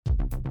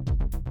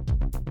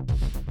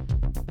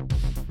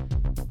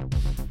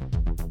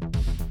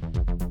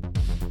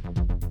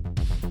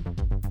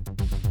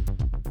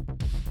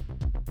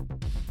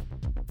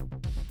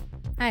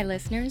Hi,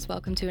 listeners.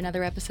 Welcome to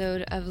another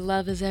episode of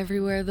Love is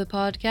Everywhere, the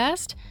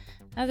podcast.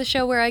 The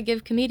show where I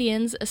give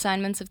comedians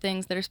assignments of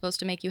things that are supposed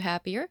to make you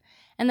happier,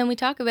 and then we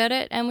talk about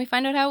it and we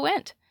find out how it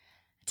went.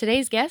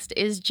 Today's guest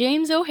is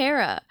James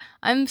O'Hara.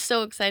 I'm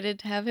so excited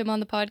to have him on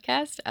the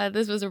podcast.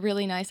 This was a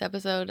really nice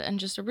episode and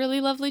just a really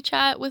lovely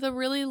chat with a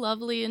really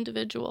lovely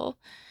individual.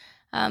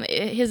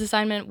 His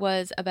assignment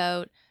was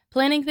about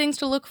planning things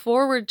to look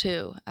forward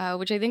to,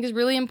 which I think is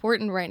really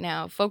important right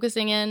now,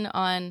 focusing in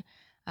on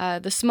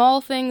the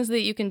small things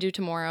that you can do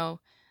tomorrow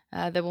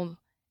that will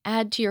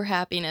add to your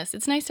happiness.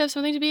 It's nice to have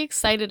something to be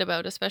excited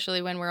about,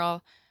 especially when we're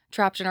all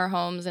trapped in our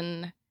homes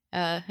and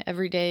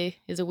every day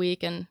is a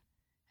week and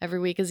every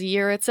week is a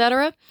year,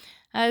 etc.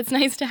 It's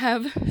nice to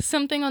have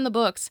something on the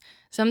books,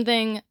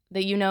 something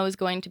that you know is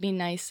going to be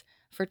nice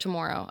for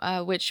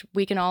tomorrow, which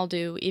we can all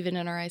do even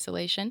in our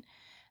isolation.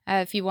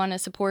 If you want to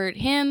support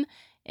him,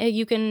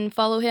 you can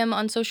follow him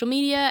on social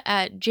media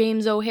at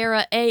James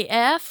O'Hara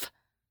AF.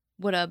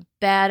 What a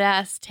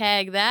badass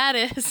tag that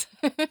is.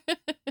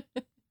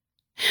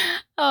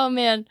 Oh,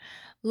 man.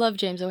 Love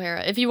James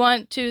O'Hara. If you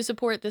want to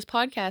support this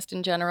podcast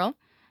in general,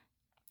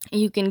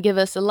 you can give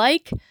us a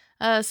like,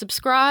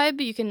 subscribe.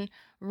 You can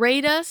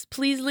rate us.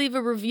 Please leave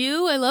a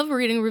review. I love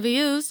reading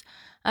reviews.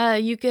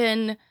 You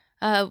can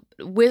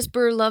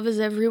whisper "Love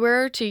is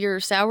Everywhere" to your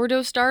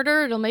sourdough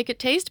starter. It'll make it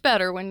taste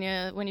better when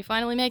you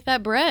finally make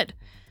that bread.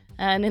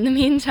 And in the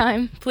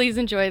meantime, please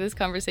enjoy this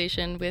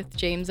conversation with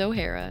James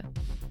O'Hara.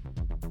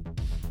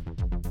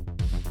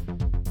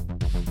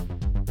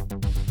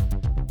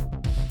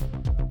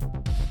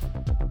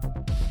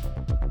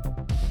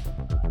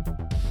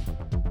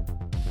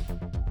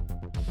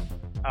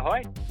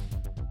 Ahoy.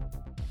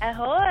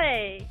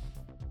 Ahoy!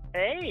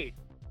 Hey,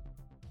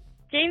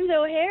 James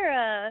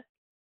O'Hara,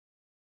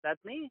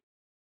 that's me.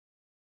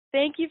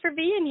 thank you for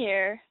being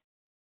here.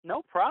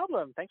 No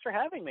problem. Thanks for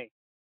having me.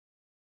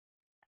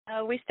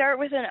 We start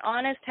with an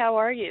honest how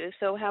are you,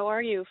 so how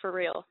are you for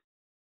real?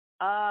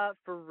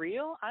 For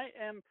real, I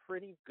am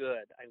pretty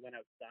good. I went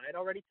outside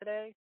already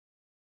today.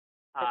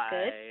 That's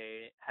good.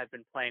 I have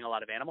been playing a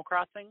lot of Animal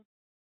Crossing.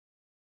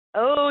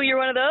 Oh, you're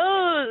one of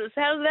those.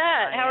 How's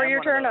that? I How are am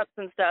your one of turnips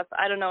and stuff?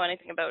 I don't know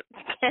anything about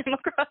Animal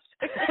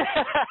Crossing.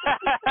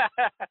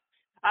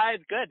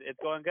 It's good. It's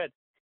going good.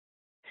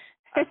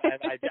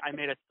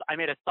 I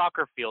made a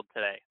soccer field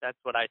today. That's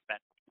what I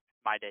spent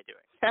my day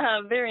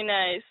doing. Very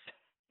nice.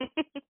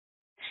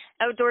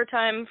 Outdoor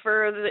time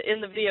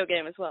in the video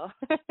game as well.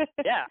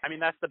 Yeah, I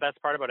mean that's the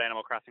best part about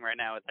Animal Crossing right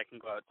now is I can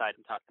go outside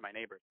and talk to my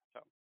neighbors.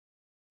 So.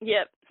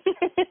 Yep.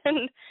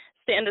 And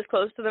stand as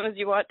close to them as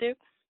you want to.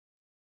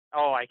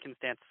 Oh, I can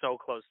stand so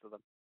close to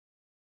them.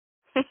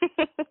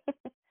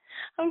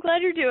 I'm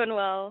glad you're doing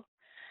well.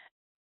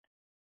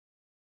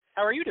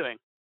 How are you doing?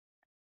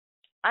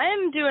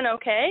 I'm doing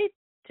okay.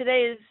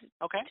 Today's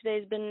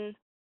been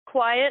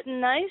quiet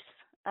and nice.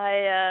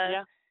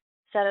 I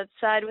sat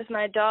outside with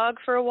my dog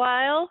for a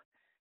while.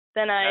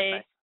 Then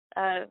I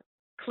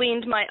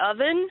cleaned my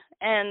oven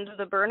and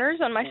the burners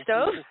on my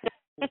stove.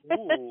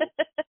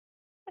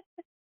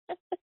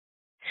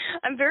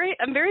 I'm very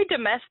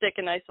domestic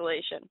in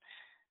isolation.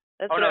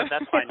 That's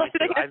fine. Me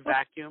too. I've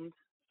vacuumed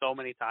so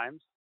many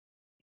times.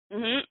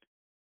 Mhm.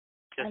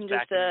 I'm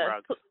just vacuuming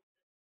rugs.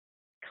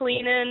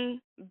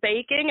 Cleaning,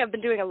 baking. I've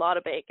been doing a lot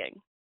of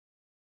baking.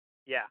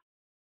 Yeah.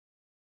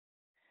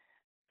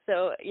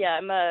 So yeah,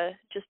 I'm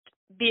just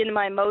being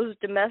my most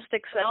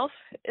domestic self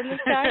in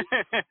this time.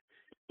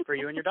 For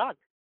you and your dog.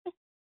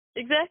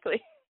 Exactly.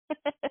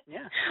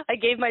 Yeah. I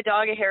gave my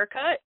dog a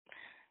haircut.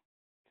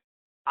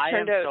 I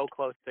am so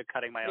close to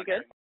cutting my own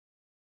hair.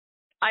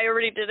 I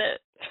already did it.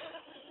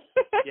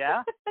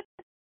 Yeah?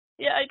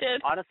 Yeah, I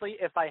did. Honestly,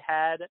 if I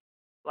had,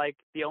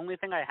 the only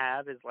thing I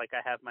have is, I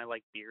have my,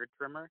 beard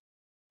trimmer.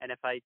 And if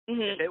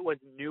it was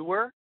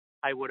newer,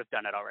 I would have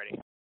done it already.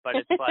 But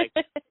it's,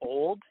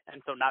 old,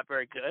 and so not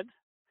very good.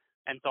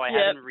 And so I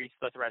haven't reached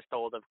the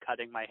threshold of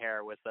cutting my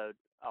hair with an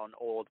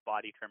old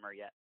body trimmer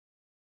yet.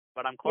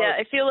 But I'm close. Yeah,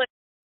 I feel like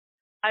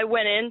I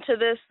went into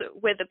this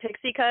with a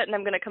pixie cut, and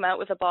I'm going to come out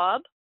with a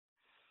bob.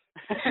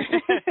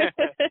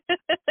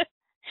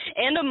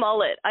 And a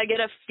mullet. I get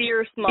a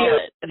fierce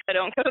mullet if I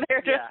don't go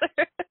there.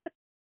 Yeah.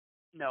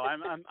 No,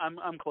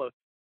 I'm close.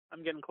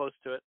 I'm getting close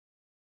to it.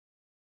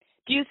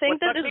 Do you think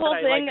that this whole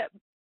thing?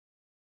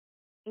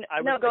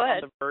 I was go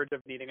ahead. on the verge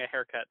of needing a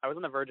haircut. I was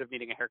on the verge of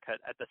needing a haircut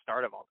at the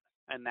start of all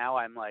this, and now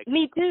I'm like.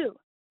 Me too.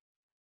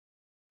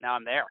 Now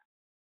I'm there.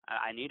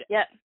 I need it.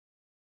 Yeah.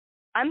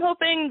 I'm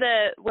hoping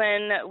that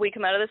when we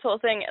come out of this whole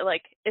thing,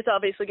 it's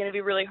obviously going to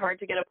be really hard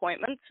to get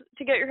appointments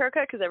to get your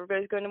haircut because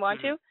everybody's going to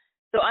want to.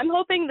 So I'm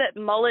hoping that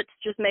mullets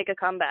just make a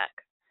comeback.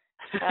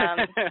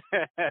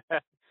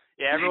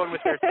 Yeah, everyone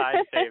with their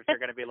side shaves are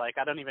going to be like,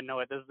 I don't even know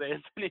what this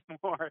is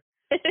anymore.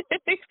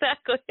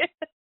 Exactly.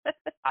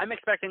 I'm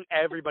expecting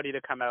everybody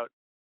to come out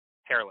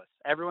hairless.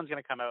 Everyone's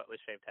going to come out with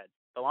shaved heads.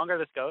 The longer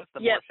this goes, the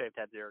more shaved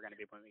heads there are going to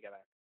be when we get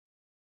back.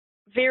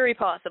 Very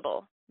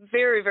possible.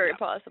 Very, very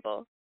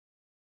possible.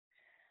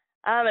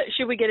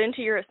 Should we get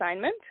into your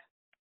assignment?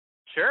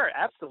 Sure,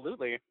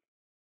 absolutely.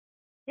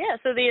 Yeah,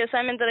 so the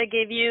assignment that I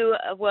gave you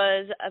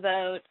was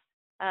about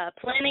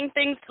planning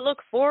things to look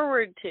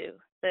forward to.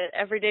 That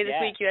every day this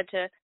week you had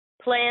to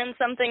plan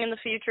something in the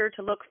future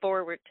to look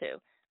forward to,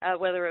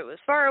 whether it was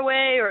far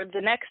away or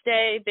the next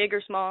day, big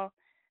or small.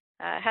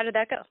 How did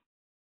that go?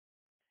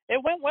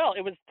 It went well.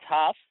 It was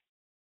tough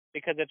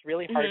because it's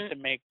really hard to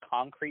make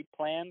concrete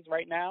plans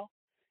right now,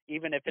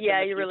 even if it's in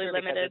the you're future, really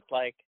limited.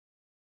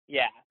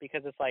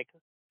 Because it's like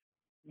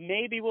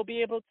maybe we'll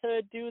be able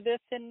to do this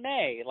in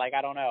May. Like,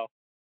 I don't know.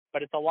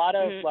 But it's a lot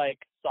of like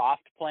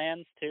soft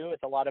plans too.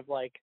 It's a lot of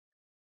like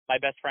my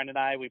best friend and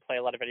I, we play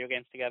a lot of video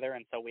games together,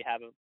 and so we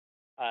have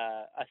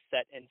a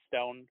set in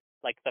stone.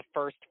 Like the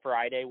first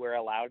Friday we're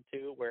allowed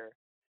to, we're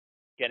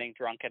getting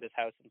drunk at his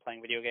house and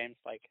playing video games.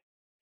 Like,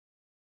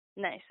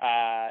 nice.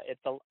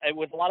 It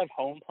was a lot of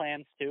home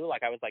plans too.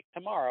 Like I was like,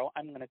 tomorrow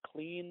I'm gonna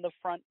clean the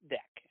front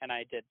deck, and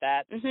I did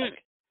that.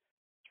 Like,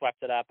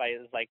 swept it up. I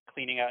was like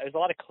cleaning out. There's a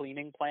lot of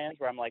cleaning plans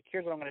where I'm like,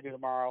 here's what I'm gonna do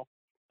tomorrow.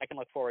 I can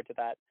look forward to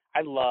that.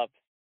 I love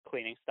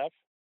cleaning stuff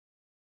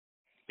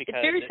because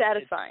it's very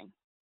satisfying.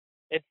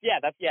 It's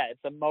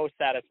the most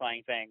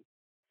satisfying thing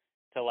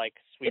to like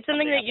sweep. It's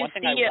something that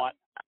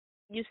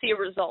you see a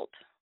result.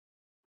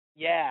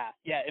 Yeah,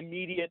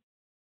 immediate,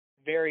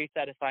 very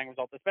satisfying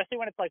results, especially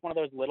when it's like one of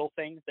those little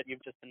things that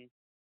you've just been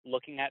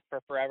looking at for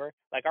forever.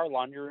 Like our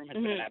laundry room has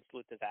been an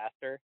absolute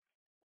disaster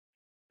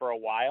for a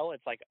while.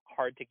 It's like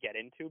hard to get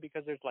into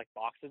because there's like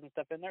boxes and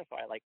stuff in there, so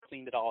I like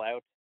cleaned it all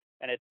out,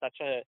 and it's such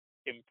a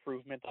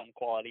improvement on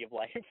quality of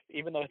life,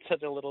 even though it's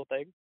such a little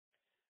thing.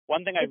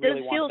 One thing I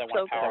really want is I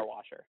want a power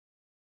washer.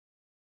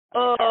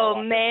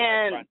 Oh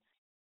man,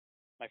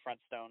 my front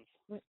stones.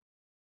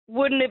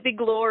 Wouldn't it be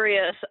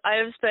glorious? I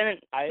have spent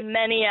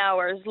many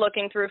hours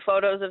looking through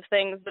photos of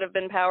things that have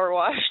been power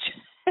washed.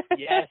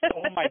 Yes.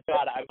 Oh my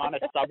God, I'm on a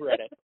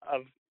subreddit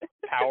of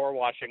power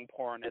washing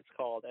porn. It's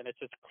called, and it's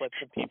just clips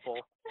of people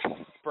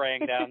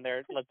spraying down there.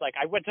 It's like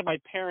I went to my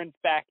parents'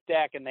 back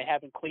deck and they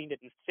haven't cleaned it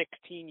in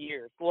 16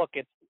 years. Look,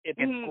 it's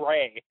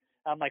gray.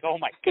 I'm like, oh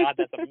my God,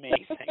 that's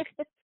amazing.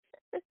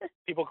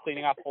 People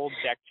cleaning off old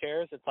deck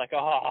chairs. It's like,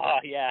 oh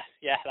yeah,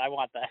 I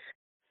want that.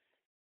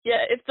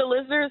 Yeah, if the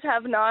listeners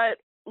have not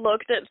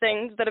looked at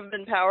things that have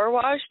been power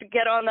washed,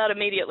 get on that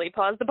immediately.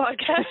 Pause the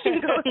podcast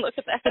and go and look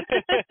at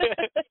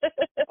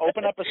that.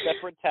 Open up a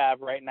separate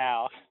tab right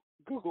now.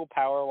 Google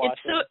power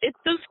washing. It's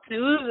so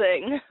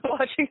soothing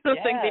watching those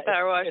things be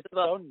power washed. It's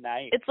so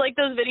nice. It's like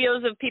those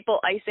videos of people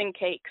icing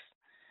cakes.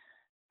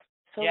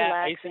 So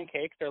relaxing. Icing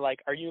cakes. They're like,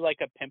 are you like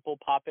a pimple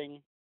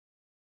popping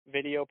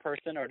video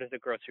person, or does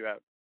it gross you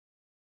out?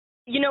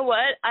 You know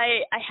what?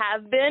 I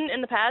have been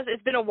in the past.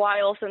 It's been a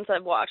while since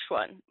I've watched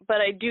one, but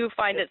I do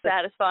find it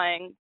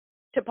satisfying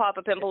to pop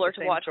a pimple or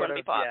to watch one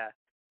be popped. Yeah,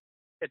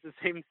 it's the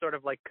same sort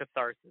of like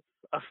catharsis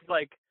of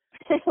like,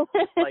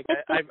 like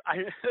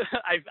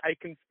I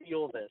can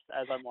feel this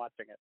as I'm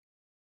watching it.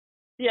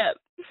 Yeah,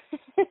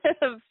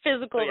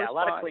 physical. So, yeah, response. A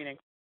lot of cleaning.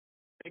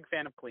 Big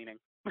fan of cleaning.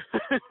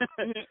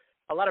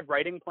 A lot of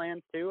writing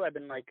plans too. I've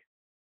been like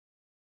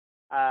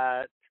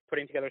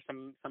putting together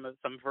some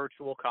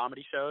virtual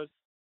comedy shows.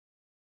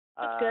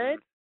 That's good.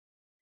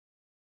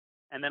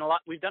 And then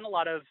we've done a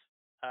lot of,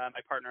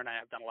 my partner and I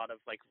have done a lot of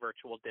like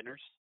virtual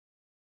dinners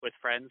with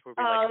friends where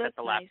we like set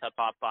the laptop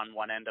up on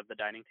one end of the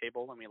dining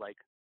table and we like,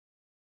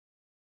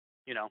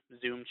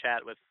 Zoom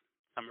chat with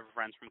some of our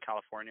friends from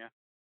California.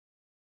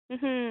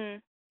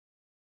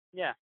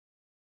 Yeah.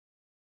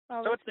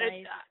 Oh, so that's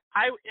nice.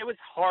 it was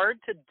hard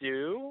to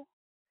do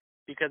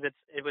because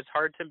it was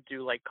hard to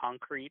do like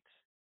concrete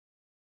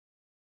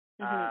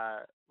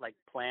like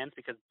plans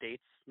because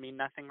dates mean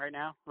nothing right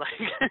now. Like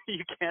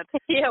you can't.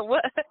 Yeah.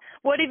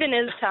 What even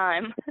is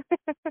time?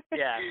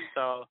 Yeah.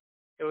 So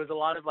it was a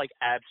lot of like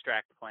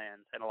abstract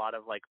plans and a lot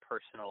of like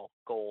personal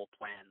goal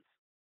plans.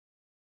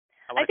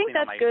 I think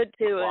that's good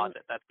too.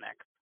 Closet. That's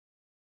next.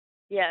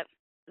 Yeah,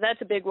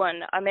 that's a big one.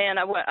 Man,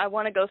 I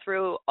want to go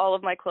through all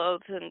of my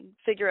clothes and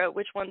figure out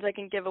which ones I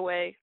can give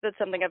away. That's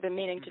something I've been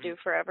meaning to do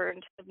forever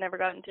and I've never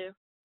gotten to.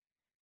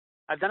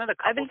 I've done it a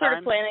couple times. I've been sort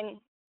of planning.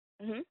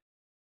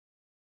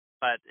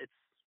 But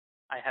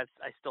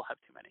I still have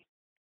too many.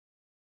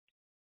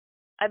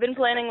 I've been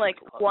planning like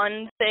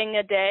one thing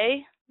a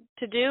day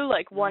to do,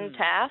 like one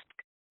task.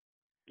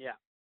 Yeah.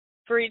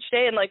 For each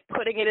day and like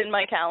putting it in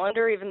my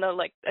calendar, even though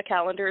like a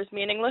calendar is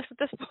meaningless at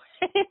this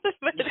point.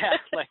 Yeah,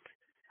 like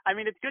I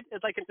mean it's good.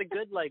 It's a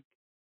good like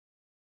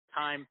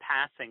time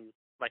passing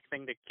like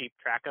thing to keep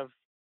track of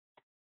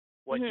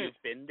what you've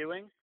been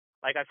doing.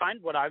 Like I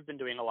find what I've been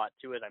doing a lot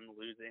too is I'm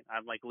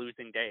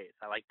losing days.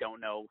 I like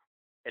don't know.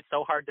 It's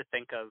so hard to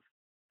think of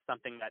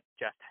something that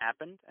just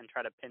happened and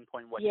try to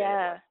pinpoint what day it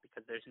was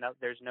because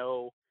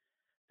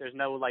there's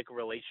no like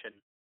relation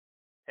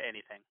to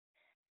anything.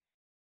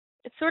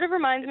 It sort of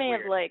reminds me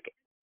of like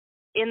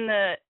in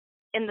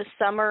the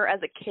summer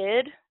as a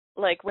kid,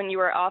 like when you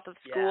were off of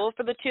school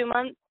for the 2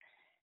 months,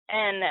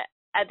 and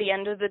at the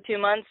end of the 2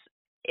 months,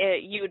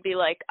 you would be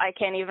like, I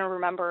can't even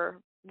remember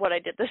what I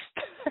did this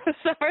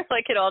summer.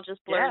 Like it all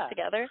just blurs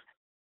together.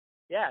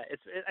 Yeah,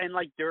 and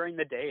like during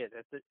the day,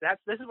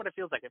 this is what it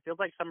feels like. It feels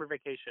like summer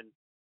vacation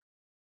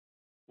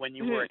when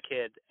you were a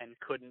kid and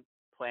couldn't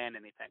plan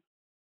anything.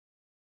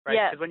 Right?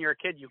 Yeah. Because when you're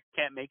a kid, you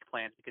can't make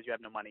plans because you have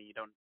no money. You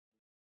don't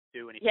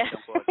do anything. You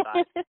don't go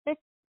outside.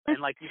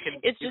 And like you can.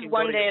 It's you just can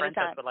one go to day your at a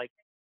friend's house, time.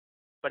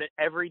 But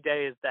every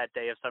day is that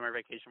day of summer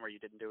vacation where you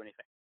didn't do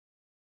anything.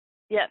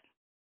 Yeah.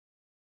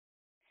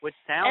 Which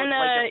sounds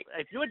like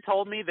if you had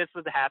told me this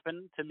would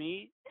happen to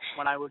me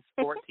when I was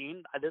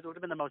 14, this would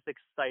have been the most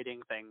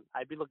exciting thing.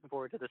 I'd be looking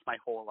forward to this my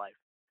whole life.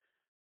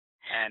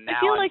 And now I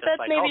feel I'm like just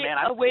that's maybe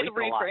I'm a way to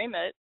sleeping a lot.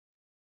 reframe it.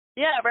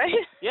 Yeah, right.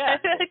 Yeah.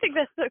 I think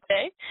that's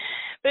okay.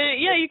 But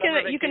yeah,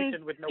 It's you can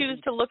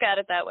choose to look at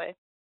it that way.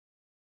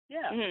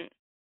 Yeah. Mm-hmm.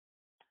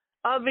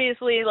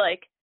 Obviously,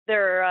 like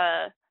there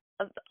are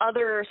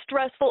other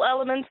stressful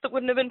elements that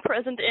wouldn't have been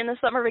present in a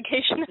summer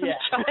vacation as a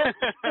child.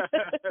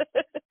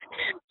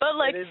 But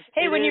like,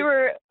 hey, when you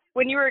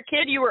were a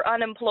kid, you were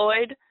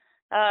unemployed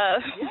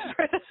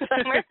for the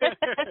summer.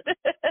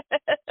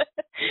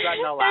 You got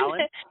an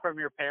allowance from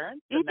your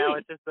parents, and now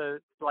it's just a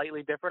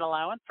slightly different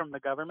allowance from the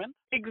government.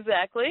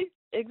 Exactly.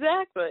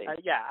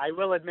 Yeah, I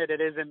will admit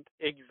it isn't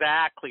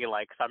exactly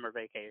like summer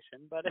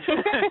vacation, but it's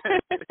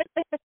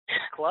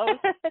close.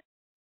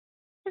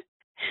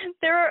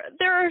 There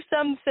are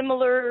some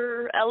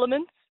similar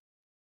elements.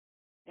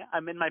 Yeah,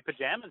 I'm in my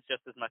pajamas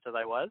just as much as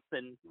I was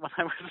when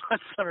I was on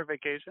summer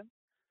vacation.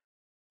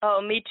 Oh,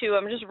 me too.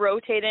 I'm just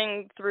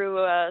rotating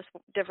through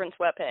different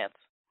sweatpants.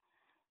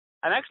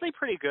 I'm actually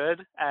pretty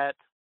good at,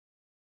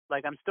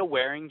 like, I'm still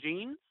wearing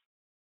jeans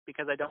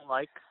because I don't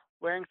like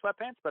wearing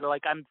sweatpants, but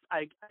like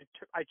I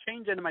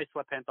change into my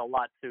sweatpants a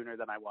lot sooner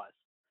than I was.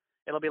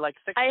 It'll be like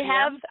 6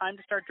 p.m. Time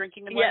to start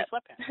drinking and wearing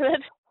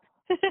sweatpants.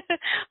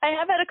 I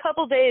have had a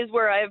couple days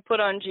where I've put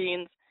on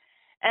jeans,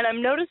 and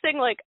I'm noticing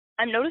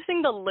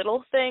the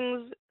little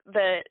things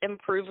that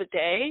improve a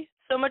day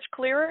so much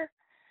clearer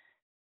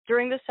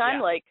during this time.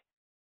 Yeah. Like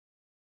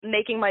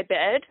making my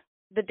bed,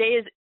 the day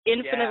is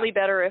infinitely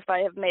better if I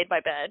have made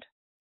my bed.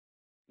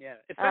 Yeah,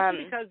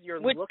 especially because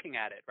you're looking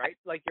at it, right?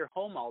 Like you're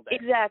home all day.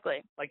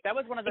 Exactly. Like that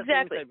was one of the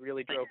things that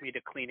really drove me to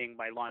cleaning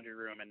my laundry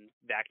room and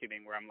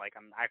vacuuming, where I'm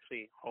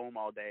actually home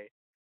all day,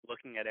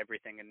 looking at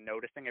everything and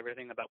noticing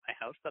everything about my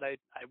house that I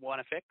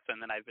want to fix,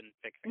 and then I've been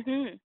fixing.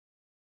 Mm-hmm.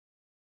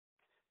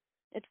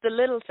 It's the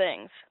little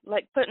things,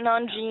 like putting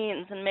on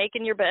jeans and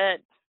making your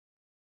bed.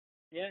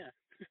 Yeah.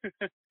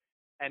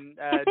 And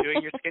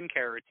doing your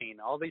skincare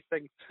routine. All these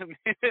things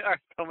are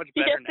so much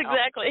better now. Yes,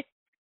 exactly.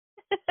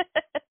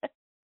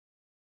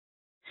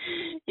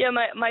 Yeah,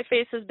 my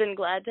face has been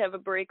glad to have a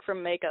break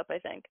from makeup, I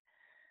think.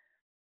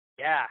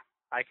 Yeah,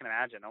 I can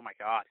imagine. Oh my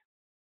God.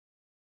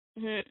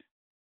 Mm-hmm.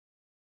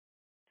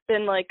 It's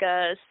been like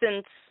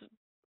since,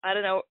 I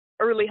don't know,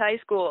 early high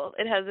school.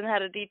 It hasn't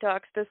had a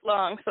detox this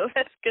long, so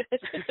that's good.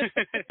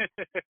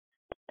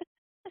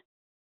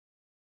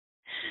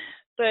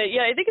 But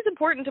yeah, I think it's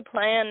important to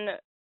plan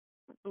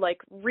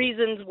like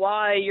reasons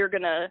why you're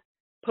gonna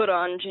put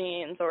on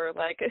jeans, or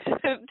like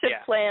to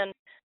plan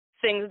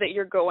things that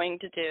you're going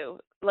to do.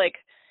 Like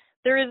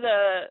there is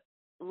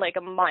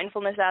a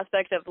mindfulness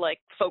aspect of like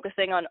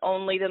focusing on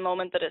only the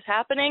moment that is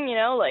happening, you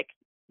know, like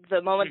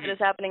the moment that is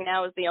happening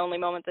now is the only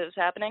moment that is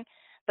happening.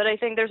 But I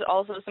think there's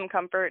also some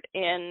comfort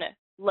in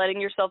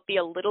letting yourself be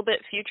a little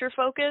bit future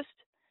focused,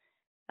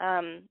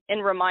 in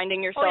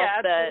reminding yourself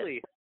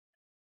that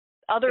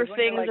other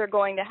things are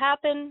going to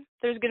happen.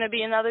 There's going to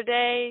be another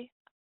day,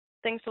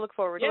 things to look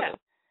forward to.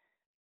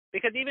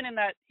 Because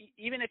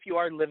even if you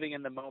are living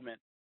in the moment,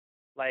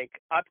 like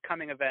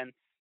upcoming events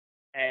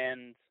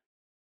and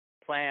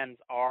plans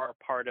are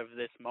part of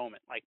this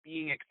moment. Like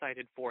being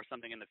excited for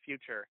something in the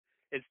future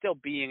is still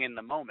being in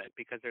the moment,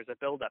 because there's a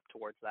build up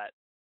towards that.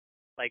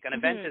 Like an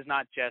event is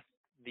not just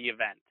the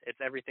event. It's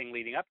everything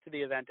leading up to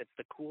the event. It's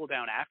the cool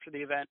down after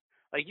the event.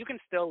 Like you can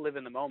still live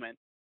in the moment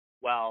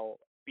while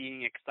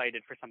being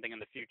excited for something in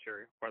the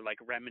future, or like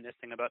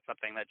reminiscing about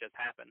something that just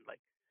happened. Like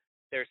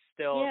there's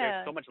so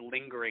much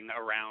lingering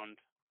around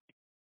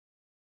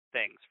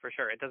things, for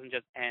sure. It doesn't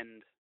just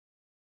end.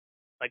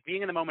 Like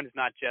being in the moment is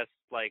not just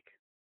like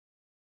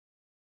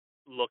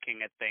looking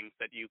at things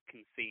that you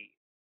can see.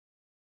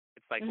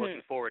 It's like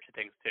looking forward to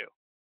things too.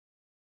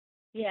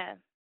 Yeah,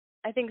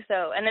 I think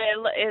so. And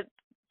it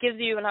gives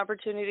you an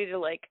opportunity to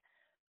like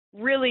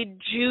really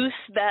juice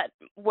that,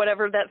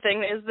 whatever that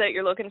thing is that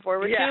you're looking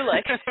forward to,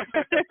 like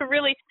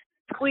really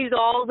squeeze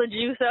all the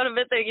juice out of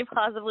it that you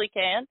possibly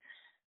can.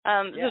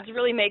 So it's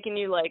really making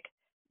you like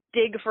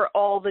dig for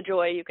all the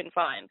joy you can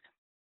find,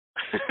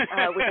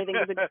 which I think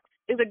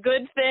is a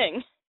good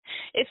thing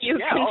if you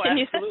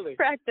continue to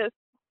practice.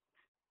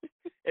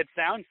 It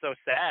sounds so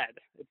sad.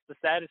 It's the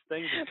saddest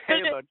thing to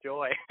say about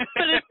joy.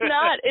 But it's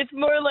not. It's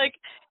more like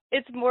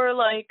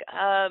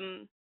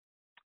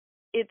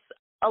it's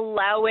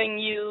allowing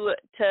you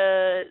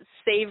to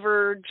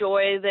savor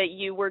joy that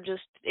you were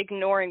just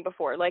ignoring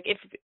before. Like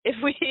if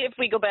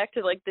we go back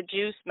to like the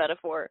juice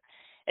metaphor,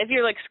 if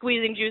you're like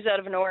squeezing juice out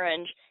of an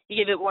orange, you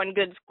give it one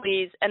good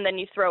squeeze and then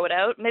you throw it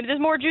out, maybe there's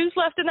more juice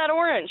left in that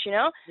orange, you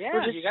know? Yeah,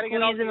 we're just you gotta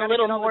squeezing get a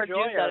little more juice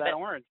out of that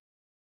it. orange.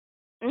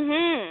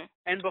 Mhm.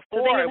 And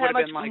before I would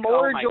have been like,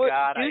 oh my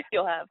God, juice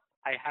you'll have.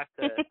 I have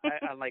to,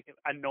 I'm like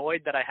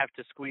annoyed that I have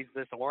to squeeze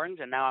this orange,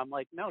 and now I'm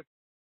like, no,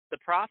 the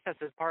process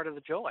is part of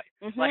the joy.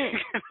 Mm-hmm. Like,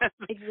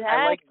 exactly.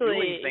 I like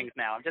doing things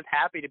now. I'm just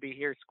happy to be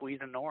here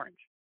squeezing an orange.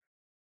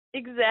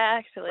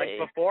 Exactly. Like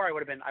before, I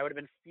would have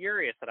been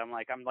furious that I'm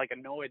like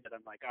annoyed that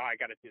I'm like, oh, I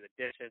got to do the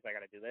dishes, I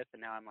got to do this,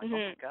 and now I'm like, oh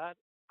my god,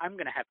 I'm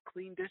gonna have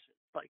clean dishes.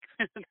 Like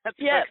that's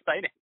so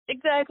exciting.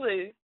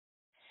 Exactly.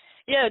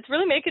 Yeah, it's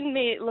really making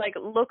me like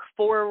look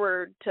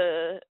forward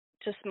to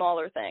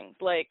smaller things.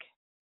 Like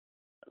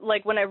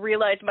when I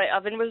realized my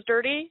oven was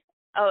dirty,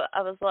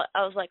 I was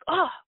like,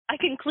 oh, I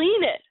can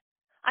clean it.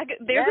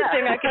 There's a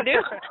thing I can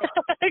do.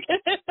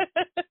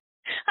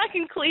 I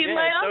can clean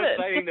my oven.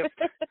 So exciting.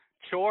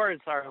 Chores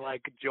are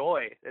like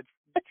joy.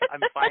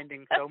 I'm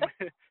finding so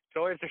many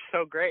chores are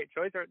so great.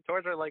 Chores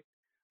are like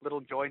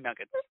little joy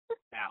nuggets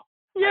now.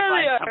 Yeah, I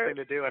find they are. something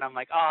to do, and I'm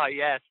like, oh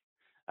yes,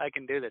 I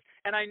can do this.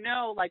 And I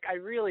know, like, I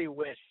really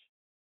wish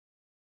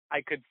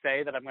I could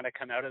say that I'm going to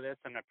come out of this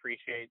and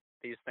appreciate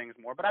these things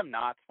more, but I'm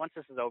not. Once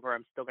this is over,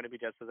 I'm still going to be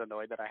just as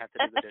annoyed that I have to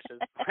do the dishes.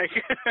 Like,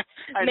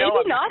 I know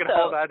I'm just going to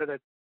hold on to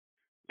this.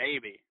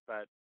 Maybe,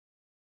 but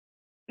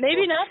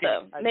maybe not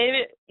though.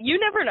 Maybe you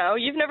never know.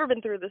 You've never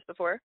been through this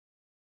before.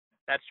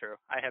 That's true.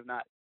 I have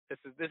not. This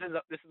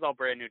is all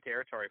brand new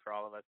territory for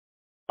all of us.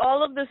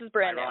 All of this is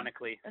brand new.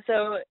 Ironically.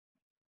 So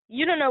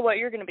you don't know what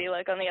you're going to be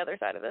like on the other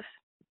side of this.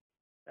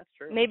 That's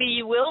true. Maybe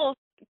you will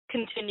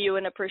continue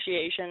an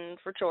appreciation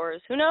for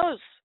chores. Who knows?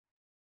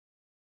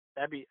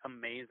 That'd be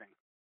amazing.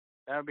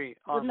 That would be.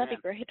 Oh, Wouldn't man, that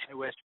be great? I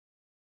wish.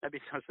 That'd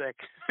be so sick.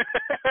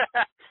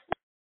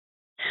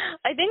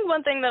 I think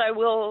one thing that I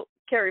will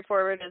carry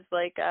forward is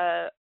like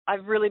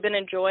I've really been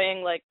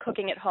enjoying like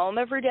cooking at home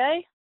every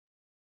day.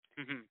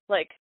 Mm-hmm.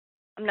 Like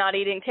I'm not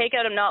eating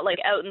takeout. I'm not like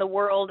out in the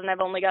world and I've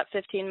only got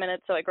 15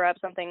 minutes, so I grab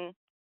something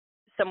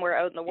somewhere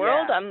out in the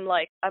world. Yeah. I'm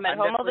at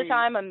home all the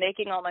time. I'm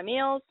making all my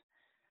meals.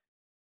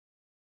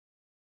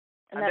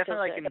 I'm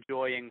definitely like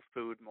enjoying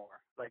food more.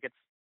 Like it's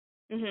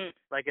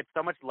like it's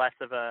so much less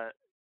of a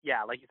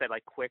like you said,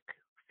 like quick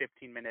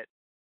 15-minute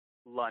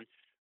lunch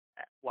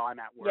while I'm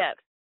at work. Yeah.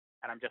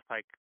 And I'm just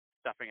like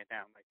stuffing it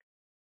down. Like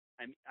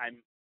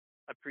I'm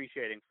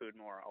appreciating food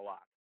more a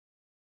lot.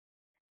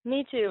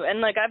 Me too.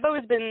 And like I've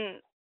always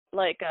been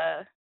like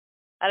I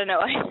don't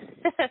know,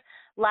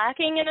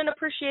 lacking in an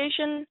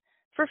appreciation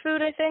for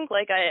food, I think.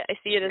 Like I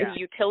see it as a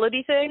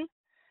utility thing.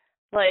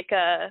 Like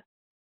gotta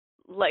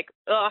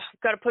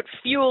put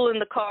fuel in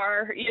the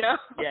car, you know?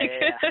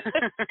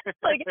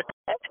 Like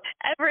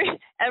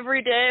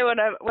every day when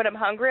I'm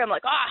hungry, I'm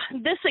like,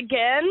 this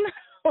again?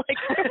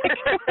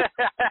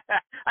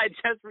 I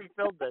just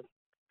refilled this.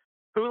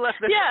 Who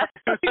left this?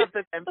 Who left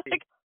this empty?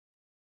 Like,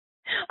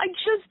 I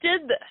just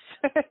did this.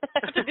 I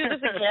have to do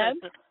this again.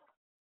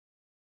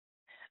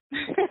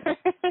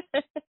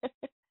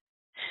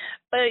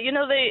 But you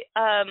know,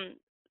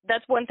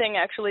 that's one thing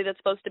actually that's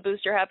supposed to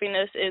boost your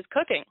happiness is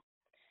cooking,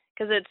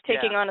 because it's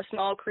taking on a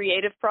small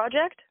creative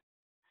project.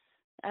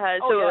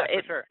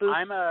 It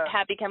boosts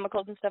happy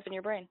chemicals and stuff in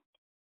your brain.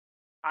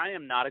 I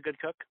am not a good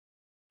cook,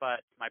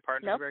 but my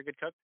partner's a very good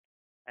cook,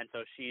 and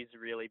so she's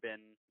really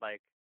been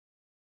like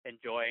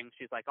enjoying.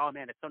 She's like, oh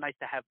man, it's so nice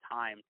to have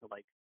time to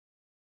like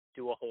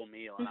do a whole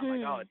meal, and I'm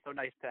like, oh, it's so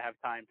nice to have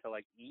time to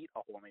like eat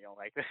a whole meal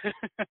like this.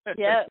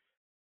 Yeah.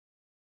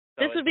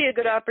 So this would be a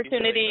good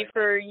opportunity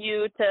for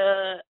you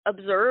to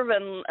observe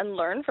and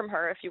learn from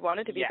her if you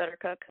wanted to be a better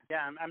cook.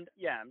 Yeah, I'm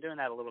doing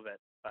that a little bit,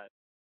 but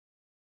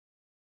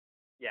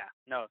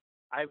no,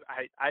 I've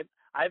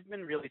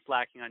been really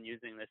slacking on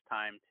using this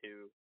time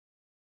to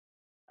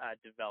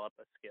develop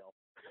a skill.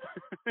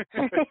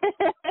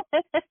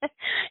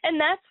 And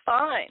that's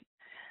fine.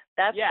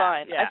 That's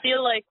fine. Yeah. I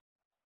feel like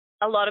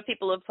a lot of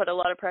people have put a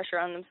lot of pressure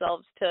on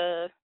themselves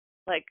to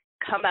like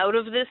come out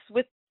of this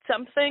with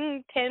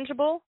something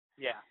tangible.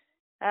 Yeah.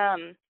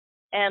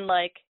 And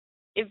like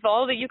if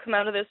all that you come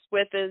out of this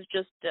with is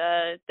just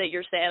that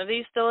your sanity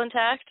is still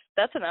intact,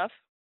 that's enough.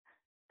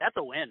 That's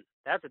a win.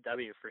 That's a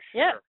W for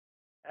sure. Yeah.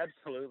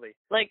 Absolutely.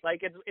 Like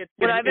it's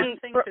what I've been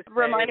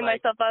reminding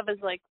myself of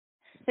is like,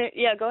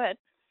 yeah, go ahead.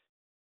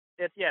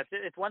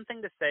 It's one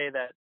thing to say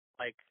that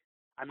like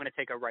I'm going to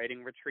take a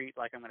writing retreat,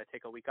 like I'm going to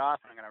take a week off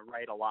and I'm going to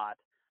write a lot.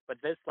 But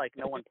this, like,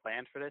 no one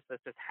planned for this. This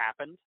just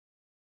happened.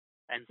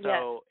 And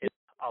so it's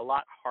a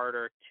lot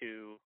harder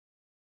to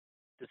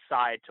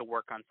decide to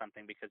work on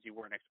something because you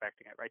weren't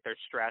expecting it, right? There's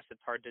stress.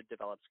 It's hard to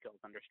develop skills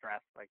under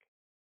stress. Like,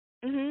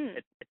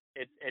 it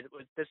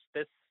was this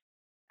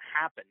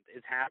happened,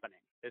 is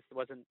happening. This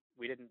wasn't,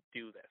 we didn't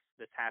do this.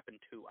 This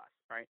happened to us,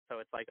 right? So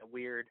it's like a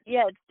weird.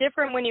 Yeah, it's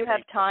different when you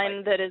have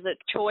time that is a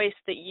choice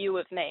that you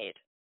have made.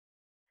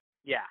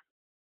 Yeah.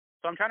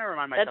 So I'm trying to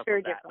remind myself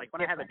of that. Like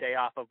when I have a day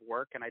off of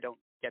work and I don't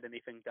get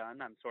anything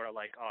done, I'm sort of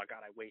like, oh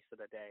God, I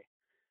wasted a day.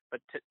 But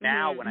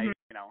now when I,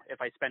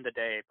 if I spend a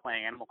day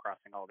playing Animal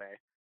Crossing all day,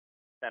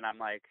 then I'm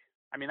like,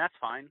 I mean, that's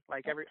fine.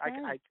 Like I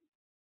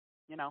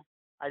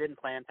didn't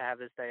plan to have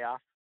this day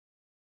off.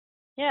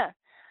 Yeah.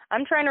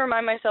 I'm trying to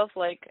remind myself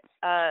like,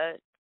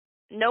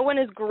 no one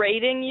is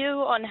grading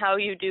you on how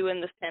you do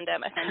in this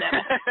pandemic.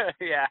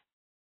 Yeah.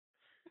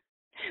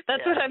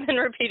 That's what I've been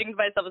repeating to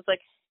myself. It's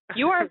like,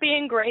 you aren't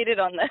being graded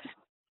on this.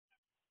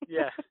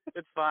 Yeah,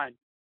 it's fine.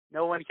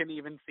 No one can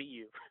even see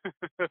you.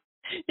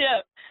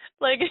 Yeah,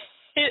 like,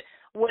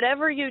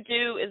 whatever you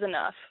do is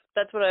enough.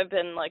 That's what I've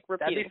been, like,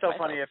 repeating. That'd be so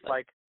funny if,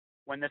 like,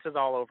 when this is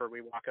all over,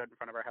 we walk out in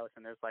front of our house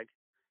and there's, like,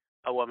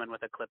 a woman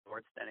with a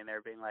clipboard standing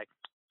there being like,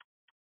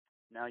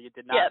 no, you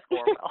did not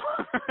score well.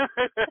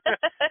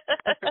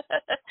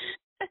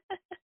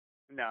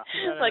 No.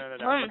 Like,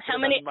 no. How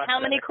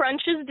many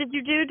crunches did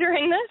you do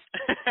during this?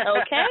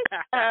 Okay.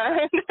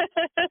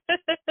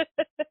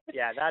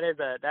 Yeah, that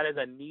is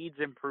a needs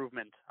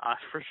improvement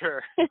for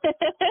sure.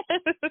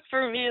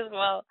 For me as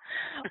well.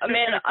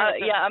 Man,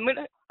 yeah, I'm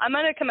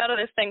gonna come out of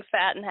this thing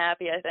fat and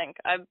happy. I think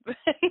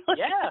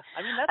Yeah,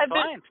 I mean that's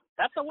fine.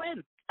 That's a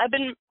win. I've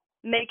been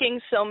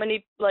making so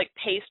many like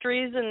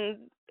pastries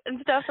and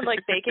stuff, and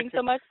like baking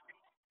so much.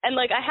 And,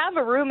 like, I have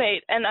a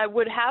roommate, and I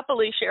would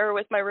happily share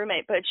with my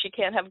roommate, but she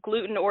can't have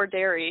gluten or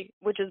dairy,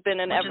 which has been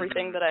in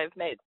everything that I've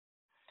made.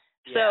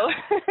 Yeah. So.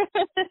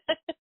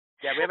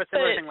 Yeah, we have a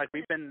similar thing. Like,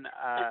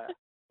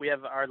 we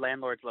have our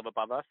landlords live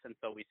above us, and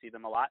so we see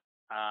them a lot.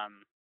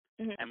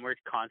 And we're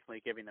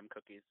constantly giving them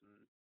cookies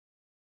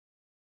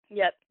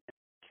and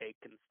cake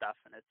and stuff,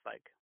 and it's,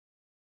 like,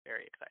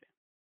 very exciting.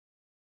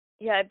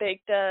 Yeah, I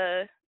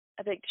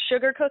baked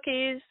sugar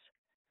cookies.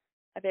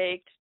 I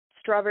baked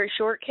strawberry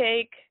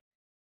shortcake.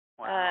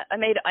 Wow. I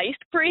made ice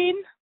cream.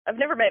 I've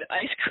never made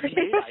ice cream.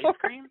 You made ice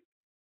cream?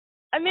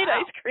 I made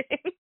ice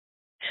cream.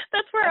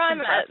 That's where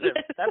I'm impressive.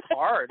 at. That's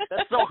hard.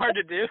 That's so hard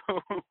to do.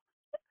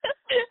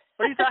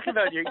 What are you talking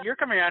about? You're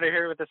coming out of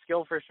here with a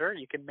skill for sure.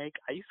 You can make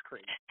ice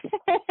cream.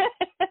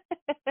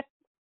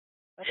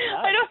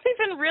 I don't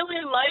even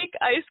really like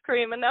ice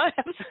cream, and now I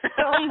have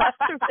so much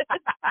of it.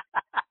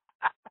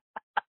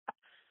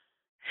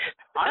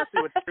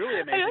 Honestly, what's truly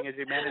amazing is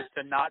you managed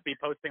to not be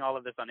posting all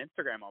of this on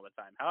Instagram all the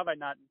time. How have I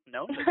not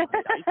known this?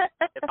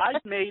 If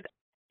I've made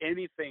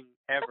anything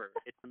ever,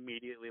 it's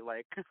immediately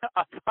like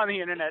up on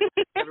the internet.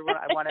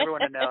 I want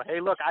everyone to know,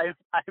 hey, look, I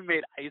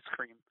made ice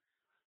cream.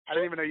 I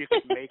didn't even know you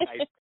could make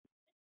ice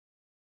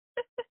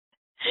cream.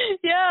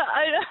 Yeah,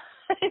 I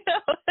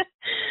know.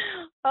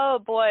 Oh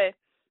boy,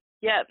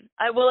 yeah.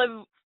 I will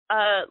have.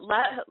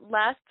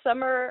 Last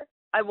summer,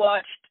 I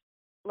watched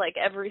like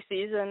every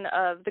season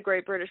of the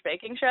Great British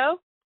Baking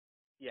Show.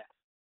 Yeah.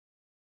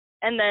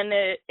 And then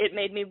it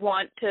made me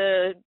want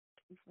to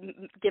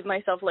give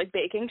myself like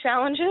baking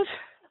challenges.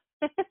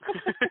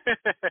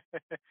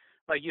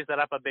 Like you set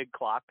up a big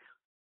clock.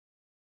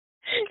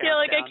 Yeah,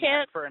 like I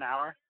can't for an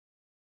hour.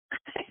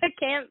 I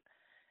can't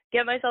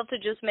get myself to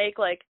just make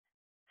like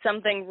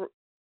something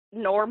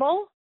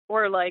normal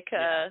or like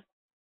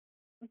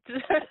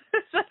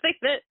something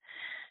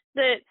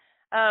that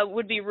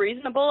would be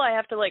reasonable. I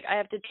have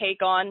to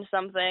take on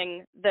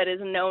something that is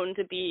known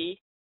to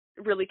be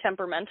really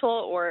temperamental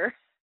or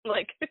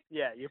like.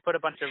 Yeah, you put a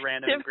bunch of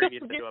random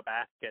ingredients into a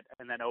basket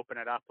and then open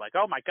it up like,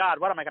 oh my God,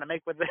 what am I gonna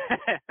make with this?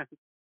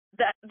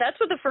 That's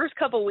what the first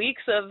couple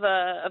weeks of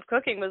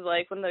cooking was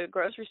like when the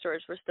grocery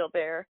stores were still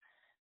bare.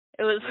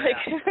 It was like,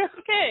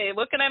 okay,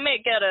 what can I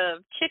make out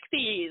of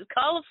chickpeas,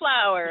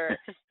 cauliflower,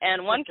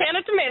 and 1 can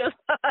of tomato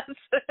sauce?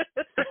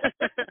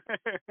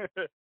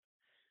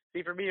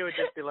 See, for me, it would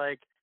just be like,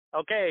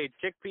 okay,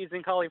 chickpeas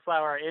and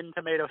cauliflower in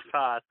tomato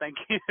sauce. Thank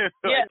you.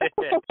 Yeah.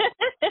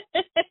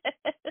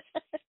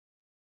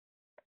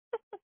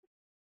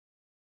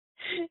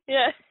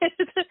 Yeah,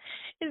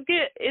 it's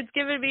good. It's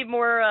given me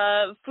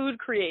more food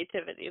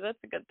creativity.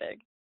 That's a good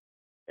thing.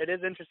 It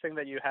is interesting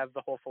that you have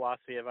the whole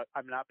philosophy of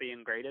I'm not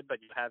being graded,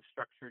 but you have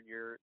structured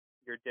your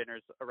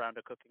dinners around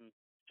a cooking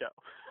show.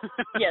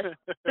 Yes,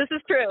 this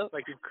is true.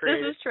 Like you've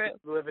created, this is true.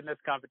 You live in this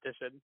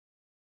competition.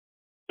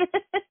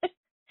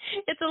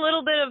 It's a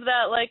little bit of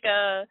that, like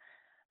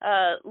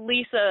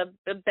Lisa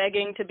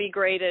begging to be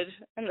graded.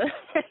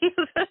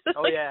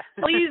 Oh yeah.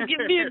 Please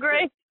give me a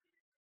grade.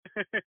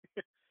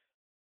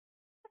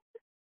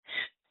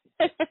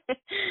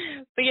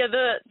 But yeah,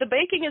 the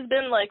baking has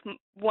been like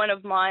one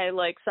of my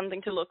like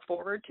something to look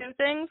forward to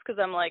things, because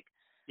I'm like,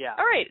 yeah,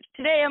 all right,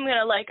 today I'm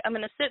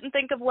gonna sit and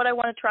think of what I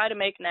want to try to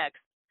make next,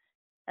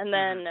 and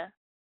then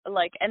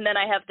and then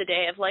I have the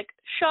day of like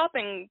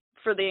shopping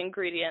for the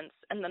ingredients,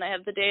 and then I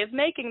have the day of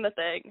making the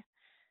thing,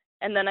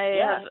 and then I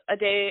have a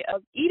day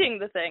of eating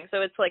the thing.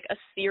 So it's like a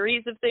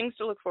series of things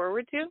to look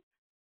forward to.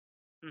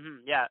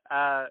 Yeah,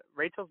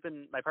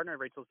 my partner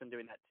Rachel's been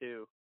doing that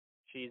too.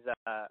 She's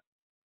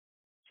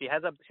She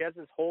has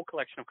this whole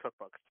collection of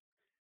cookbooks,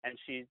 and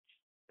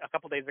a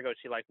couple days ago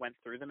she like went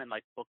through them and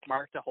like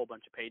bookmarked a whole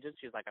bunch of pages.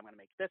 She's like, I'm gonna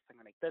make this,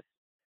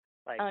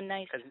 like, oh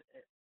nice. Cause,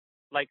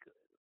 like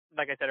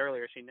I said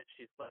earlier, she's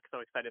like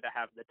so excited to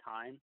have the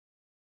time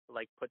to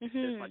like put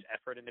this much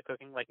effort into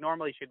cooking. Like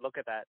normally she'd look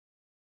at that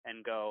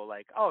and go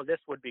like, oh,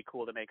 this would be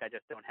cool to make. I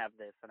just don't have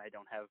this, and I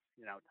don't have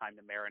time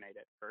to marinate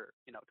it for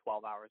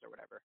 12 hours or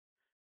whatever.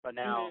 But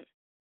now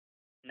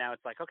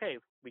it's like,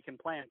 okay, we can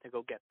plan to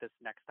go get this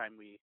next time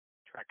we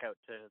trek out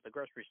to the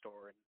grocery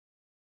store and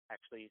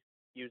actually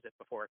use it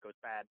before it goes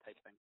bad type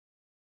thing.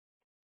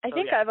 I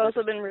think I've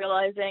also been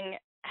realizing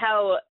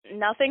how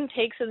nothing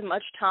takes as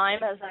much time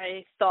as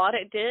I thought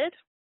it did.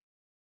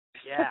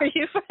 Yeah. Are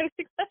you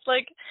finding that?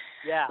 Like,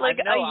 yeah, like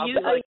I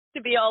used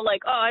to be all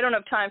like, oh, I don't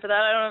have time for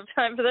that. I don't have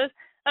time for this.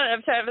 I don't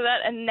have time for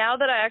that. And now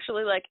that I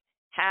actually like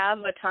have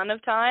a ton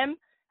of time,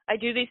 I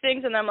do these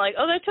things and I'm like,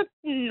 oh, that took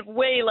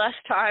way less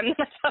time than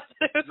I thought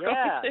it was going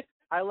to.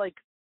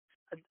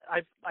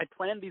 I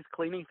planned these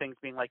cleaning things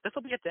being like, this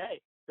will be a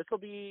day. This will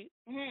be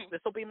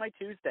my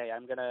Tuesday.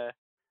 I'm gonna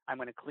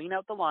clean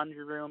out the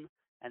laundry room,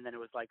 and then it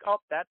was like, oh,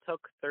 that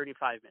took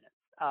 35 minutes.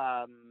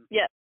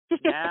 Yeah.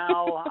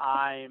 Now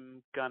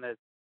I'm gonna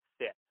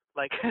sit.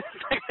 Like, I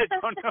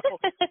don't know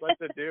what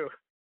to do.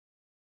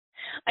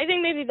 I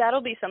think maybe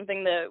that'll be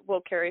something that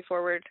we'll carry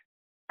forward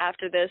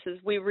after this, is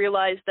we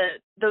realize that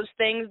those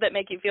things that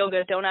make you feel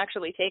good don't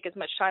actually take as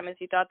much time as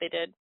you thought they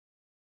did.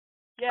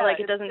 Yeah, like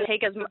it doesn't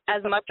take as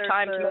much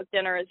time to make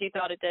dinner as you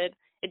thought it did.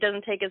 It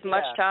doesn't take as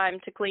much time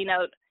to clean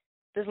out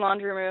this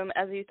laundry room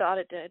as you thought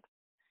it did.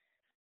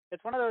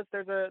 It's one of those.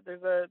 There's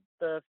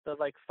the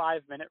like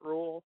 5-minute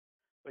rule,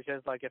 which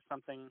is like if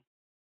something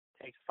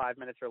takes 5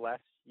 minutes or less,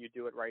 you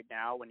do it right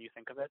now when you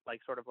think of it. Like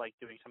sort of like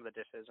doing some of the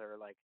dishes or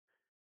like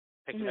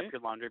picking up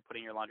your laundry,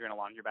 putting your laundry in a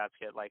laundry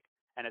basket, like,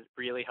 and it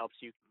really helps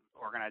you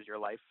organize your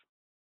life.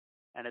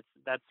 And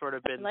that's sort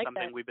of been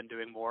something we've been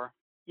doing more.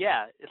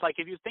 Yeah, it's like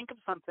if you think of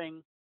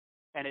something,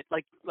 and it's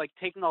like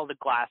taking all the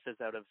glasses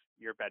out of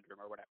your bedroom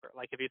or whatever.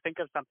 Like if you think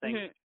of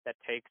something that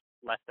takes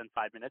less than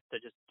 5 minutes,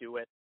 to just do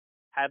it,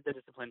 have the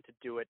discipline to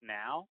do it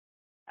now,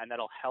 and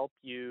that'll help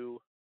you.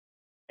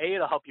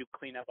 It'll help you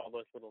clean up all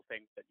those little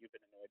things that you've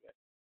been annoyed with,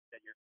 that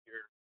your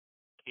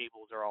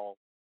cables are all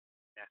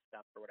messed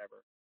up or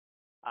whatever.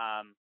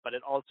 But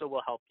it also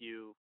will help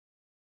you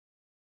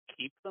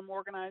keep them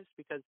organized,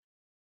 because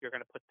you're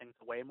going to put things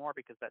away more,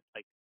 because that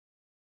like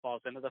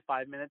falls into the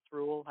 5 minutes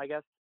rule, I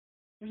guess.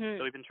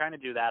 So we've been trying to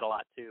do that a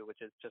lot too, which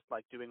is just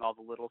like doing all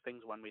the little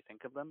things when we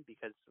think of them,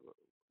 because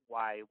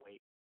why wait?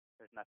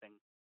 There's nothing.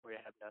 We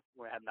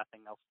have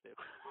nothing else to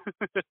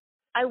do.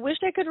 I wish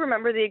I could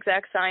remember the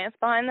exact science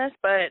behind this,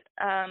 but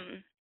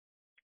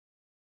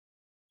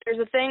there's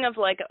a thing of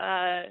like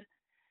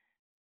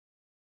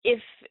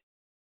if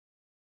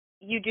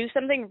you do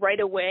something right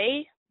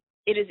away,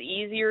 it is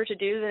easier to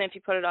do than if you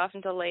put it off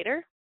until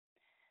later.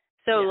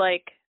 So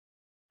like,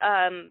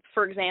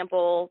 for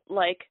example,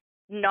 like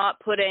not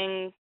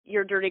putting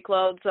your dirty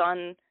clothes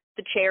on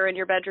the chair in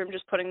your bedroom,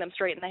 just putting them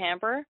straight in the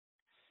hamper.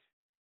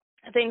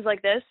 Things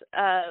like this,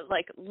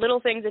 like little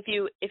things, if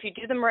you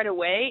do them right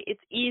away,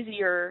 it's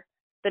easier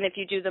than if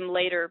you do them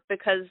later,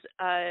 because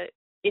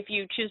if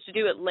you choose to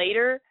do it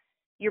later,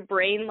 your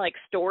brain like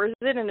stores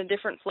it in a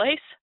different place.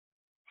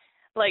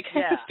 Like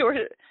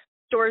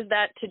stores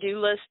that to-do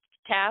list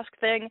task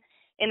thing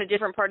in a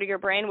different part of your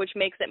brain, which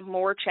makes it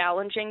more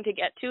challenging to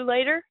get to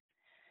later.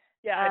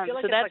 Yeah, I feel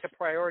like it's like a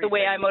priority. The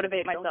way thing. I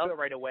motivate myself. Don't do it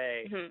right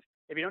away.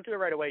 If you don't do it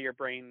right away, your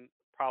brain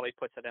probably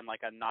puts it in like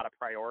a not a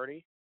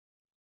priority,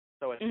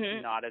 so it's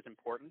not as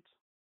important.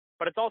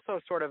 But it's also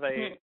sort of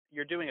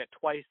you're doing it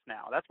twice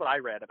now. That's what I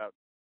read about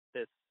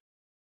this.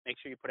 Make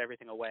sure you put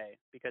everything away,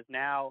 because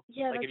now,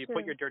 like if you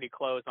put your dirty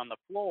clothes on the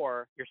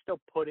floor, you're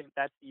still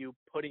that's you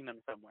putting them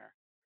somewhere.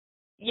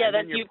 Yeah,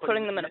 that's you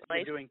putting them in a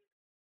place.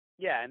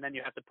 And then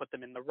you have to put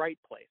them in the right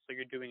place, so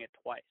you're doing it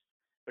twice.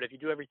 But if you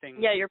do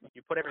everything, you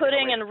put everything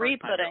putting away and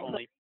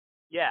re-putting.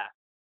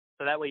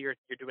 So that way you're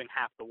doing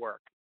half the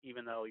work,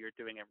 even though you're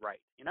doing it right,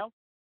 you know?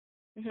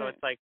 So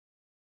it's like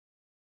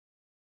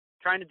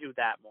trying to do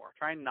that more,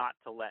 trying not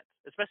to let,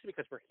 especially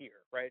because we're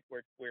here, right?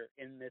 We're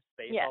in this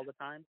space all the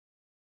time,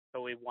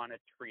 so we want to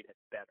treat it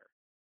better.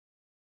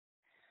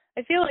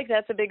 I feel like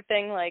that's a big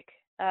thing. Like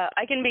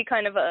I can be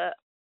kind of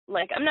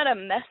I'm not a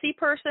messy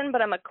person,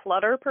 but I'm a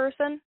clutter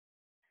person.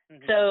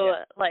 So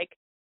like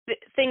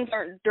things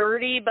aren't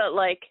dirty, but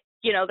like,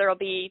 you know, there'll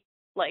be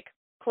like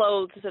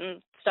clothes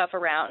and stuff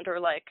around, or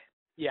like,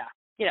 you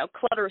know,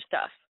 clutter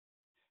stuff.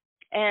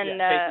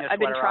 And I've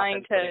been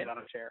trying to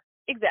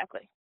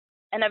exactly.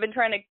 And I've been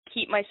trying to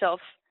keep myself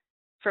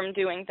from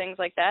doing things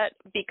like that,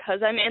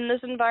 because I'm in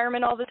this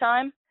environment all the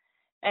time.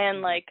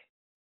 And like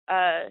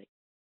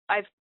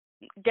I've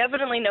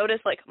definitely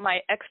noticed like my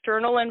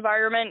external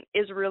environment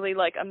is really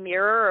like a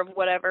mirror of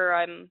whatever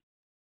I'm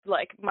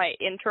like my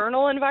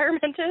internal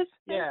environment is.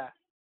 Yeah.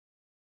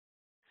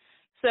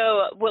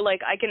 So, well,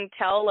 like I can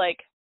tell, like,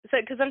 so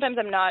because sometimes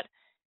I'm not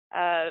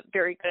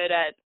very good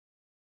at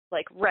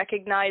like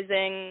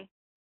recognizing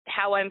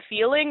how I'm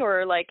feeling,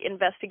 or like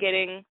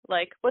investigating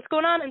like what's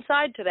going on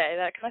inside today,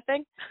 that kind of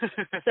thing.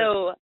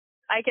 So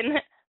I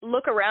can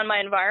look around my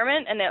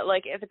environment, and it,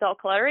 like if it's all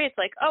cluttery, it's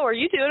like, oh, are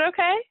you doing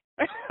okay?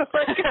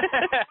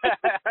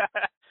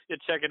 You're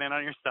checking in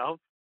on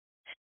yourself.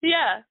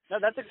 Yeah. No,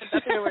 that's a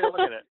good way to look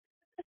at it.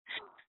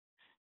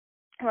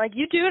 I'm like,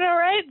 you doing all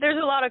right?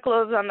 There's a lot of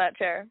clothes on that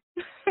chair.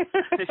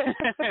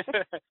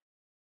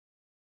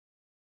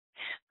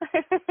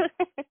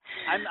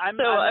 I'm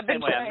so the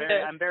same way.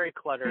 I'm very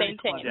cluttered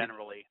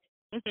generally,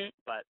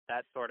 but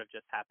that sort of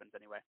just happens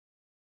anyway,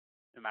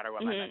 no matter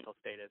what my mental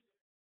state is.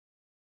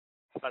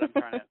 But I'm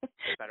trying to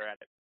get better at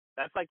it.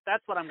 That's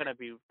what I'm gonna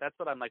be. That's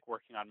what I'm like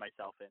working on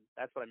myself in.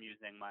 That's what I'm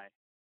using my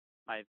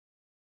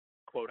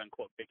quote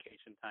unquote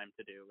vacation time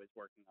to do, is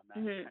working on that.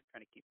 Mm-hmm. I'm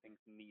trying to keep things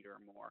neater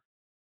more.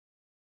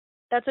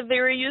 That's a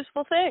very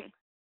useful thing.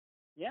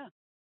 Yeah.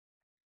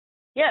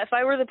 Yeah, if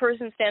I were the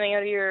person standing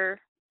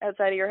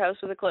outside of your house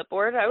with a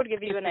clipboard, I would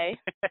give you an A.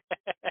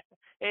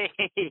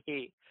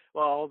 Hey,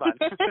 well, hold on.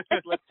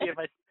 Let's see if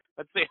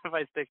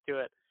I stick to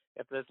it.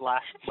 If this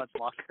lasts much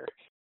longer,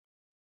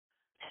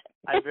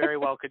 I very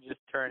well could just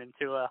turn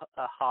into a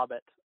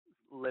hobbit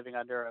living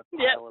under a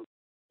pile of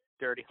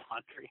dirty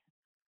laundry.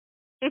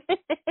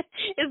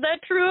 Is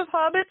that true of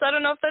hobbits? I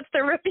don't know if that's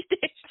their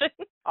reputation.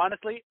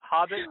 Honestly,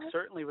 hobbit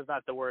certainly was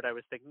not the word I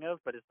was thinking of,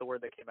 but it's the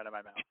word that came out of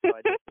my mouth. So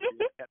I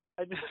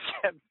just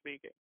kept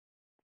speaking.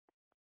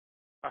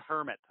 A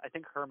hermit. I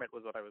think hermit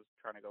was what I was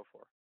trying to go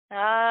for.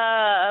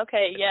 Ah,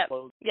 okay, yeah.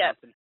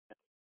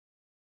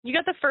 You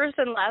got the first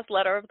and last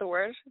letter of the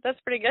word. That's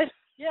pretty good.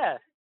 Yeah.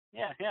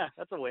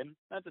 That's a win.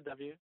 That's a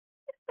W.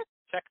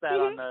 Check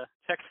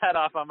that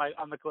off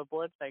on the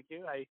clipboard. Thank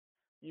you. I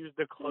used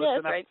the close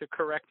enough to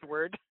correct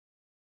word.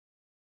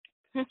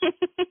 So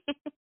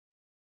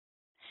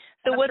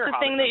what's the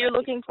thing that you're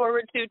looking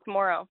forward to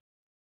tomorrow?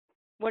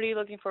 What are you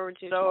looking forward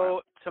to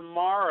tomorrow? So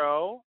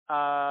tomorrow,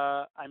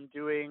 I'm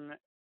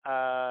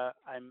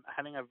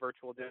having a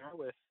virtual dinner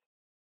with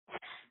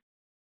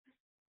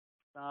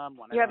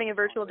someone. You're having a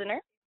virtual dinner?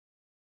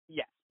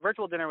 Yes,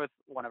 virtual dinner with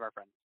one of our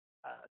friends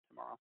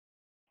tomorrow.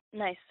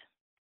 Nice.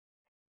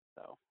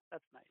 So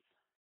that's nice.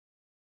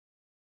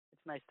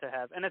 It's nice to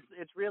have, and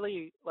it's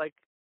really like,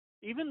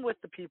 even with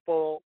the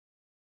people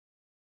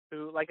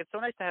who, like, it's so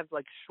nice to have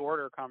like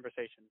shorter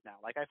conversations now.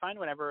 Like, I find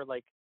whenever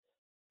like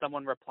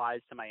someone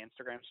replies to my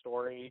Instagram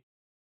story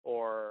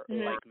or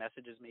like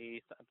messages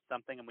me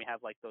something and we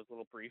have like those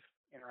little brief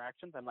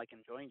interactions, I'm like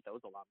enjoying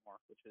those a lot more,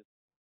 which is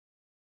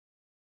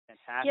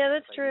fantastic. Yeah,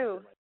 that's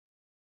true.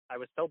 I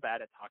was so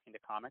bad at talking to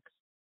comics.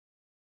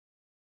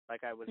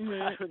 Like I was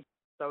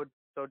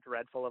so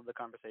dreadful of the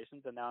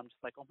conversations, and now I'm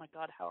just like, oh my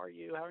God, how are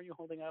you? How are you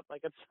holding up?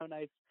 Like, it's so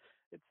nice.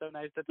 It's so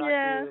nice to talk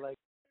to you. Like,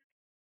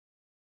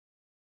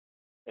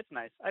 it's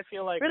nice. I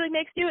feel like really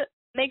makes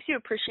you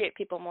appreciate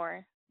people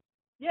more.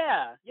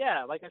 Yeah.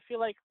 Like, I feel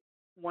like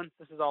once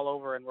this is all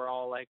over and we're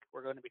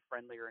going to be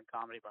friendlier in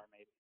Comedy Bar,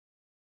 maybe.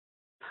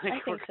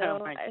 Like, I think so.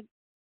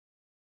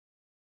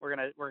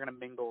 We're gonna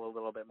mingle a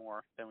little bit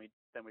more than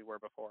we were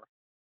before.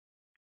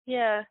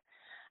 Yeah,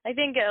 I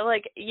think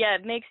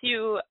it makes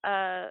you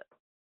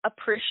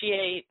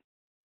appreciate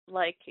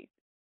like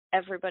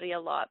everybody a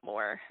lot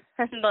more,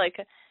 like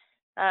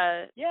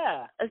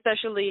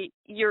especially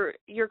your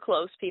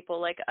close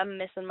people. Like, I'm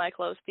missing my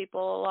close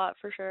people a lot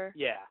for sure.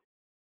 Yeah.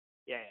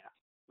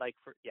 Like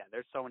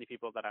there's so many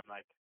people that I'm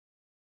like,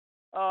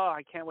 oh,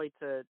 I can't wait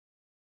to,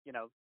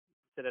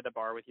 sit at a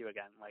bar with you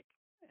again, like,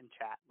 and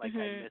chat. Like,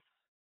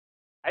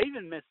 I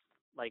even miss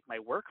like my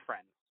work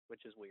friends,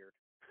 which is weird.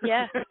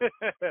 Yeah.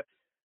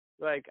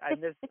 Like, I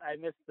miss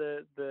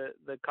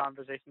the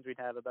conversations we'd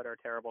have about our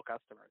terrible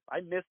customers. I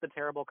miss the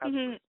terrible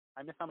customers.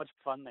 I miss how much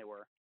fun they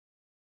were.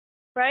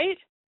 Right?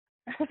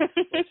 Which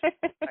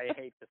I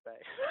hate to say.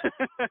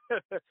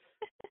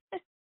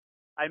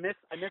 I miss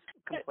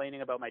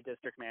complaining about my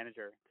district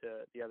manager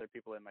to the other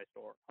people in my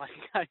store. Like,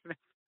 I miss.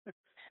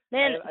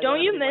 Man,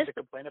 don't you miss to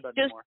complain about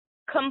just anymore.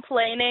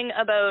 Complaining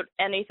about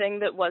anything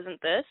that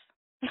wasn't this?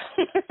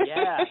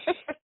 Yeah.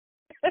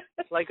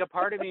 Like, a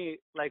part of me,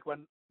 like,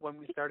 when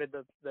we started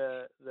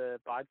the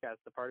podcast,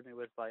 the part of me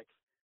was like,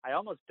 I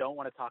almost don't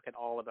want to talk at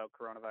all about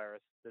coronavirus,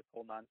 this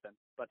whole nonsense,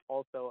 but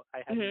also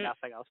I have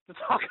nothing else to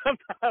talk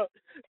about.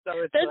 So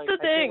it's That's like, the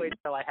thing. I can't wait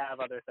till I have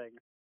other things.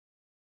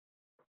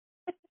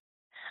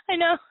 I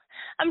know.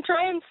 I'm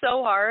trying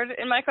so hard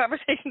in my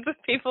conversations with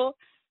people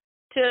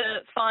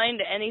to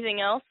find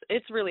anything else.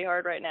 It's really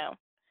hard right now.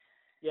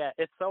 Yeah,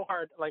 it's so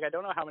hard. Like, I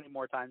don't know how many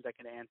more times I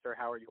can answer,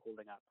 how are you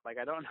holding up? Like,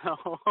 I don't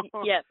know.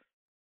 Yep.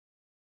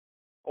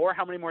 Or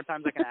how many more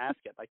times I can ask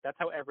it. Like, that's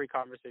how every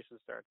conversation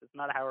starts. It's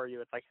not how are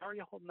you, it's like, how are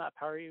you holding up?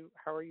 How are you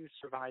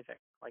surviving?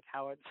 Like,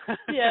 how it's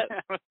Yeah.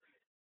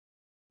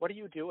 What are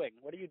you doing?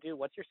 What do you do?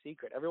 What's your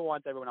secret? Everyone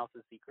wants everyone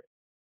else's secret.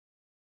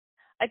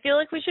 I feel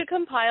like we should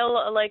compile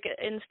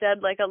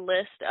instead a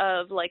list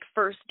of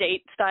first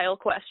date style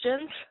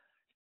questions.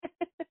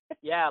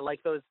 Yeah,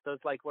 like those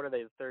like, what are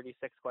they, 36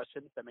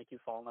 questions that make you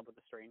fall in love with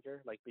a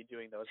stranger? Like, be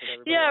doing those with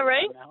everybody. Yeah,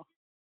 right? Now.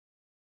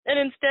 And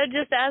instead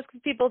just ask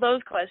people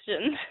those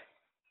questions.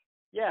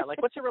 Yeah,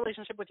 like, what's your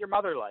relationship with your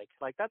mother like?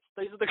 Like,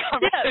 these are the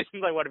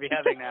conversations I want to be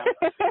having now.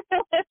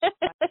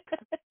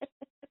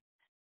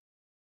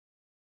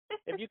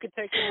 If you could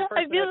take any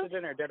person out to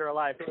dinner, dead or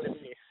alive, who would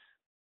it be?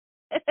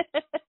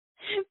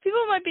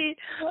 People might be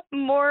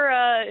more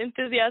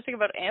enthusiastic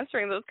about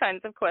answering those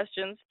kinds of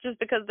questions just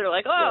because they're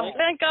like, oh,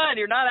 thank God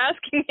you're not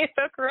asking me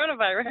about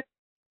coronavirus.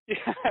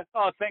 Yeah.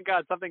 Oh, thank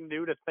God, something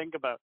new to think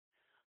about.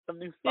 Some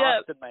new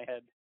thoughts in my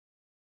head.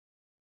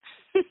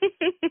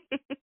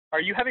 Are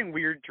you having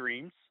weird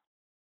dreams?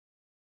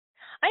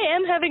 I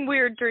am having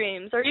weird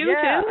dreams. Are you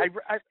too?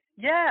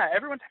 Yeah,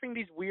 everyone's having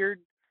these weird.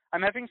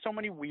 I'm having so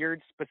many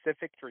weird,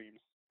 specific dreams.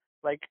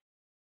 Like,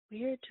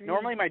 weird dreams.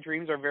 Normally my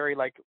dreams are very,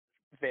 like,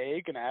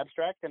 vague and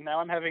abstract, and now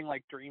I'm having,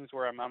 like, dreams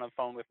where I'm on a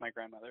phone with my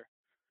grandmother.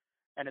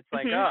 And it's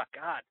like, oh,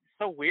 God, it's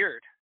so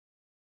weird.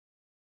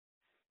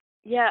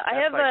 Yeah, I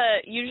have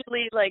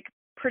usually, like,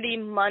 pretty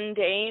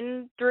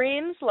mundane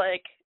dreams.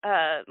 Like,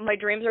 my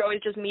dreams are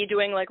always just me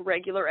doing, like,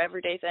 regular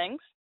everyday things.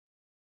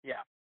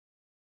 Yeah.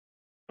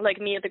 Like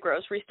me at the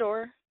grocery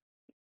store.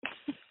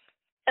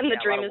 And the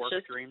dream is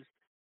just dreams.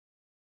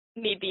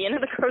 Me being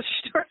at the grocery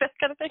store, that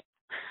kind of thing.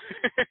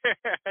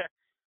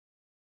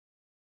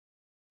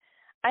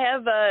 I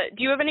have,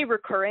 do you have any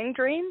recurring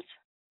dreams?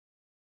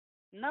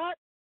 Not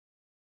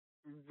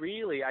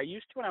really. I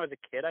used to when I was a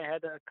kid. I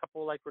had a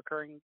couple, like,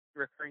 recurring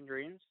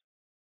dreams.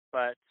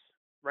 But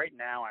right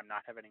now I'm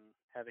not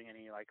having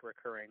any, like,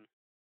 recurring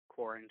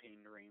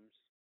quarantine dreams.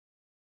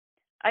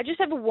 I just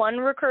have one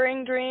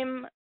recurring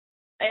dream,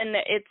 and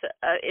it's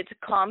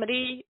a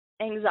comedy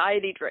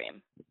anxiety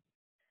dream.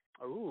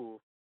 Ooh.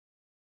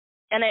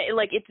 And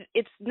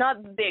it's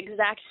not the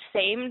exact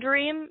same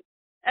dream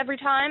every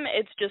time.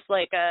 It's just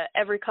like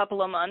every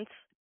couple of months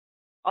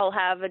I'll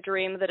have a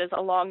dream that is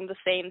along the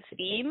same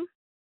theme.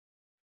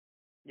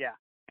 Yeah.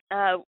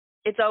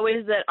 It's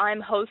always that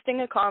I'm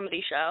hosting a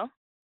comedy show,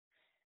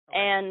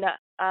 and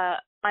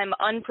I'm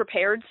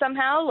unprepared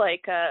somehow.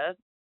 Like I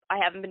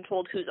haven't been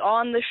told who's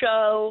on the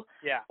show,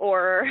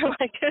 or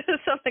like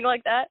something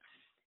like that.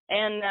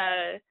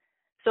 And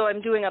so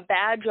I'm doing a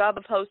bad job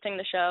of hosting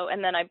the show,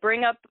 and then I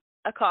bring up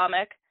a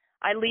comic,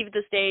 I leave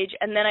the stage,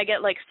 and then I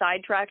get, like,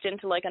 sidetracked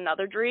into, like,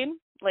 another dream.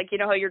 Like, you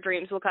know how your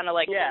dreams will kind of,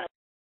 like,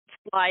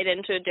 slide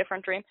into a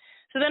different dream?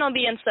 So then I'll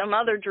be in some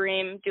other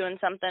dream doing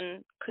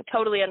something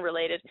totally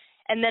unrelated.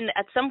 And then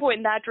at some point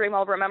in that dream,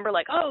 I'll remember,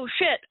 like, oh,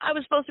 shit, I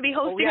was supposed to be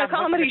hosting a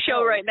comedy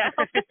show right now.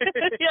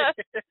 Yeah.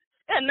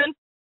 And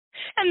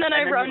then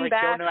I run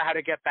back. Don't know how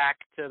to get back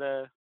to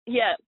the...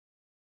 Yeah.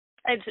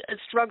 I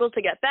struggle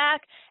to get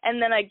back,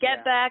 and then I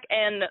get back,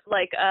 and,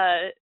 like,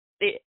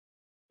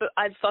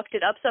 I've fucked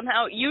it up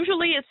somehow.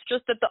 Usually it's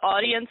just that the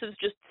audience is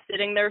just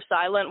sitting there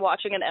silent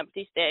watching an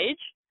empty stage.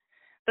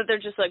 That they're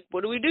just like,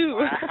 what do we do?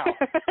 Wow.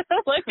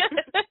 Like,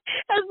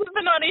 as if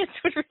an audience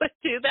would really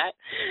do that.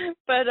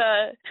 But,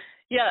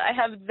 yeah, I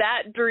have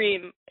that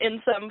dream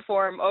in some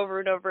form over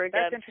and over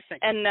again. That's interesting.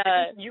 And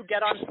you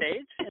get on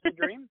stage in the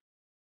dream?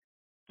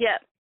 Yeah.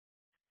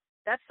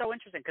 That's so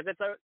interesting, because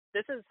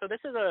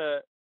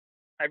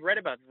I've read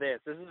about this.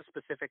 This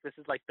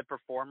is like the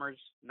performer's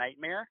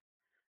nightmare,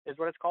 is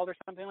what it's called, or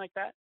something like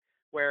that,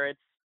 where it's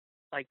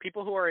like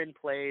people who are in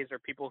plays or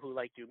people who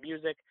like do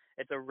music.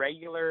 It's a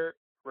regular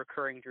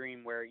recurring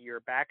dream where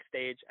you're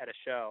backstage at a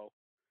show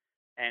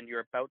and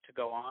you're about to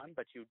go on,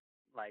 but you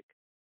like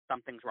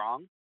something's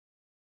wrong.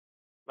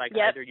 Like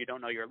either you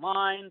don't know your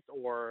lines,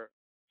 or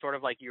sort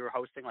of like you're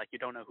hosting, like you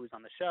don't know who's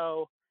on the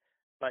show.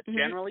 But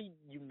generally,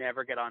 you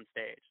never get on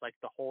stage. Like,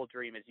 the whole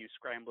dream is you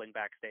scrambling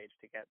backstage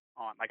to get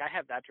on. Like, I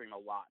have that dream a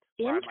lot.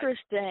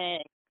 Interesting.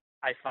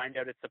 I find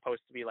out it's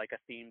supposed to be, like, a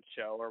themed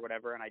show or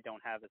whatever, and I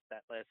don't have a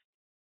set list.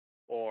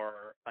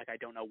 Or, like, I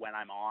don't know when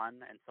I'm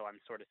on, and so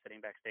I'm sort of sitting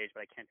backstage,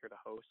 but I can't hear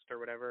the host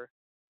or whatever.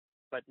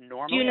 But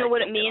normally... Do you know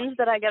what it means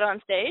that I get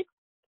on stage?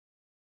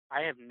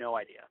 I have no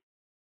idea.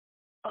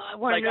 Oh, I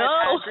want to know.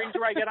 I've had dreams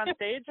where I get on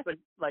stage, but,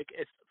 like,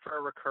 it's for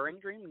a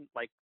recurring dream,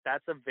 like,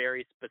 that's a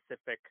very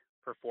specific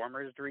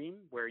performer's dream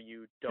where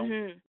you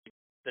don't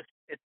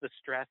it's the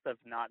stress of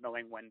not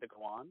knowing when to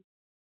go on.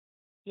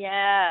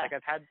 Yeah. Like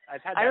I've had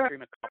that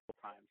dream a couple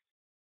times.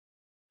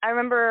 I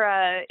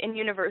remember in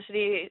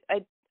university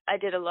I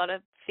did a lot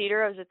of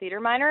theater. I was a theater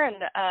minor, and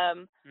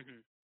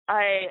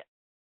I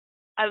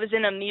was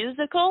in a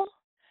musical,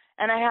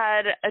 and I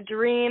had a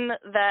dream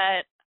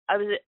that I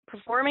was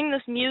performing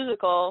this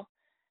musical,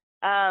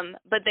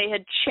 but they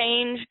had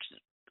changed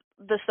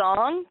the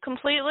song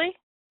completely.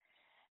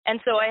 And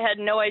so I had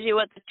no idea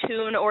what the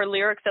tune or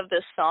lyrics of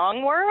this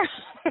song were.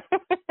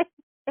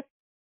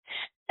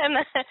 And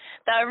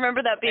I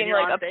remember that being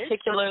like a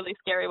particularly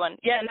scary one.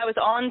 Yeah, and I was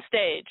on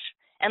stage.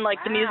 And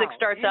like the music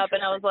starts up,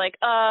 and I was like,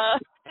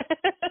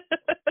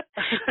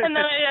 and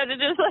then I had to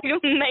just like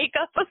make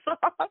up a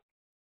song.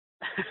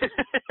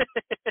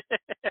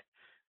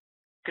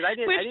 Because I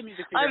did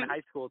music theater in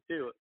high school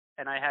too,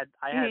 and I had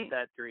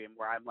that dream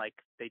where I'm like,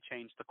 they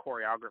changed the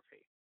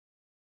choreography.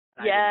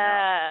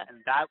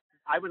 And that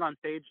I was on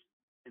stage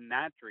in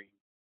that dream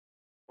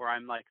where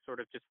I'm like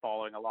sort of just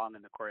following along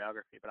in the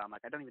choreography, but I'm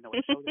like, I don't even know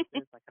what show this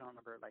is. Like, I don't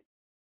remember, like.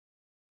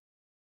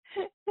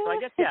 So I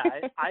guess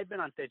I've been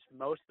on stage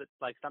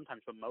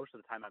sometimes, but most of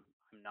the time I'm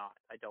not.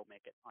 I don't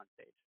make it on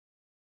stage.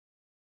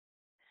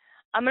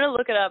 I'm gonna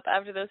look it up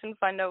after this and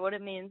find out what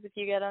it means if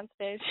you get on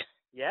stage.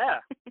 Yeah,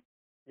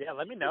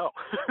 let me know.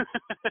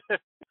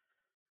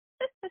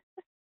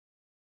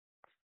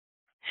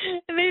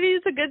 Maybe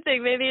it's a good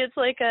thing. Maybe it's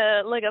like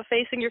a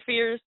facing your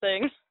fears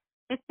thing.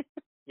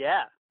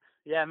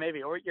 Yeah,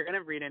 maybe. Or you're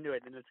gonna read into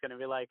it and it's gonna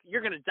be like,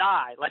 you're gonna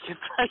die. Like it's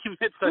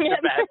such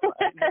a bad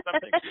sign or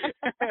something.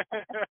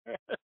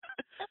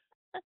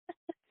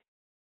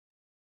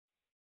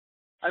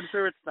 I'm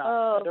sure it's not.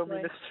 Oh, I don't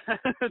mean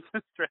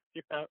to stress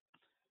you out.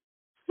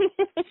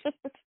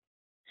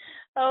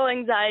 Oh,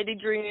 anxiety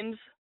dreams.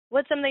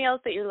 What's something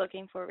else that you're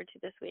looking forward to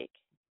this week?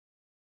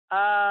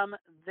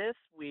 This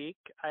week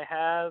I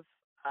have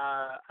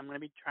I'm gonna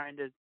be trying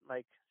to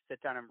like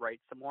sit down and write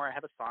some more. I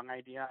have a song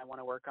idea I want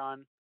to work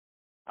on.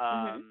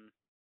 I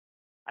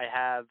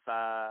have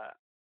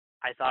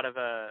I thought of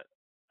a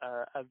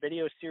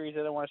video series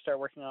that I want to start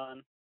working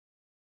on.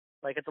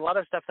 Like it's a lot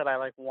of stuff that I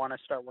like want to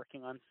start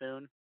working on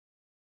soon.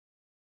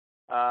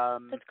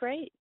 That's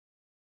great.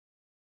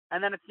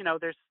 And then it's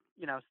there's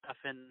stuff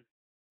in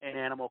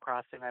Animal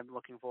Crossing I'm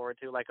looking forward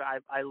to. Like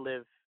I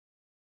live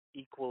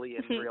equally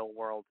in real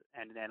world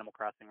and in Animal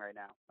Crossing right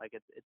now. Like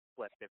it's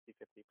split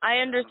 50-50. I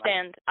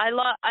understand. I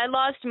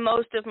lost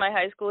most of my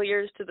high school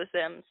years to The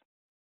Sims.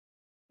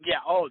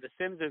 Yeah, The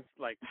Sims is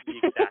like the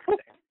exact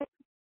same.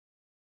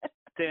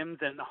 Sims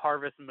and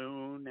Harvest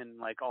Moon and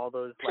like all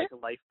those like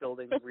life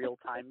building real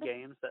time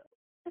games that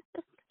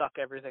suck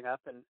everything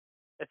up, and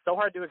it's so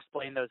hard to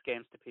explain those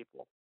games to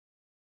people.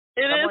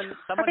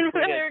 Someone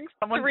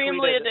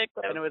extremely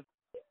addictive. And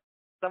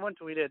someone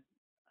tweeted,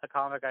 a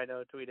comic I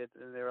know tweeted,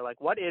 and they were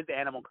like, "What is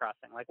Animal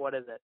Crossing? Like, what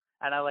is it?"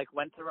 And I like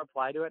went to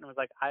reply to it and was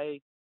like,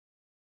 "I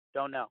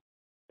don't know."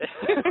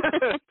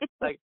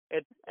 Like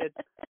it's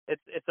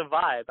a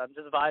vibe. I'm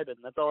just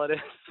vibing. That's all it is.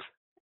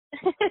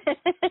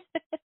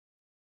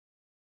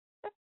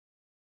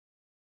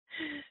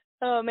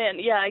 Oh man,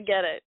 yeah, I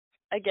get it.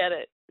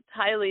 It's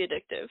highly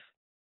addictive.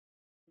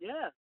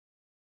 Yeah.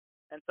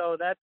 And so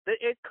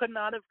it could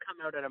not have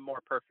come out at a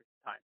more perfect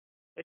time.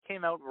 It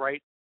came out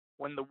right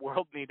when the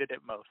world needed it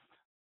most.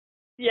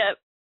 Yep.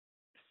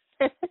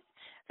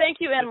 Thank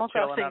you, Animal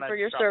Crossing, for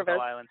your service.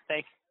 Island.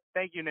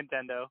 Thank you,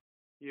 Nintendo.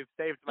 You've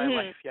saved my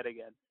life yet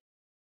again.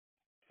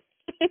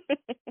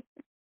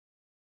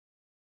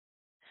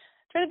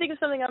 Trying to think of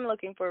something I'm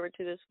looking forward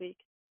to this week.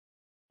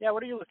 Yeah,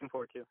 what are you looking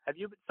forward to?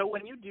 So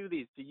when you do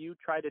these, do you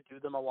try to do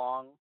them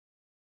along?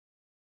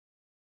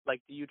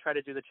 Like, do you try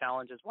to do the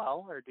challenge as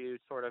well, or do you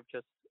sort of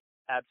just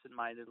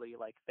absentmindedly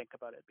like think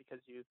about it because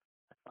you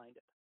assigned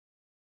it?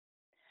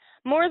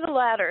 More the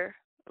latter.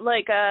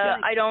 Like,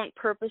 I don't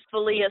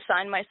purposefully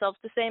assign myself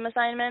the same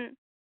assignment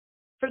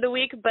for the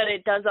week, but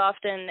it does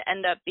often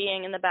end up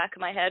being in the back of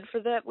my head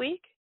for that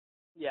week.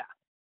 Yeah.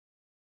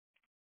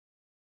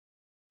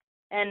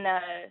 And,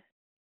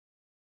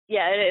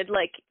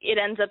 it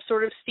ends up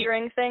sort of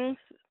steering things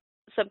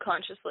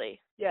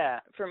subconsciously. Yeah.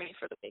 For me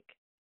for the week.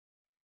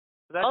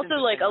 Also,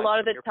 like, a lot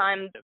of the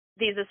time,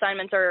 these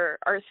assignments are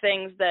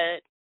things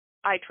that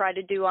I try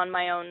to do on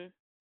my own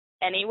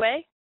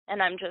anyway,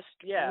 and I'm just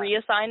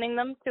reassigning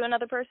them to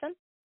another person.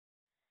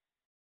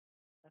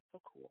 That's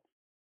so cool.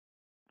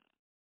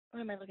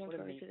 What am I looking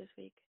forward to this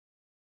week?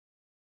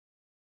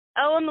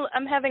 Oh,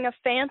 I'm having a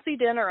fancy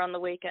dinner on the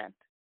weekend.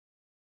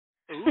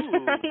 Ooh.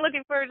 I'm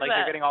looking forward to that. Like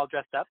you're getting all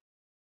dressed up?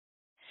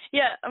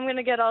 Yeah, I'm going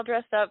to get all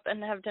dressed up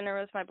and have dinner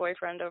with my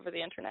boyfriend over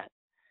the internet.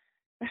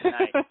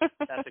 Nice.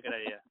 That's a good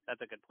idea.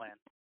 That's a good plan.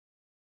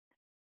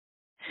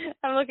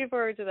 I'm looking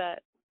forward to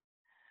that.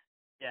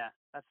 Yeah,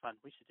 that's fun.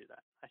 We should do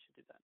that. I should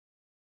do that.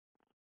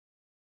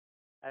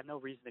 I have no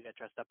reason to get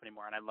dressed up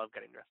anymore, and I love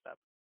getting dressed up.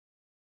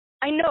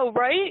 I know,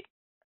 right?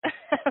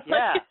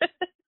 Yeah.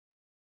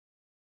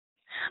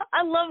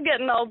 I love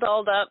getting all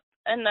dolled up,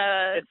 and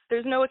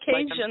there's no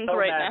occasions I'm so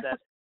right mad now.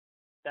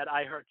 that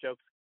I Heart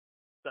Jokes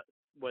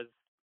was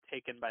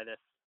taken by this.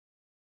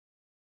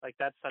 Like,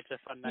 that's such a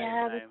fun night.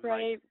 Yeah, that's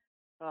right. Like,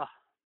 oh.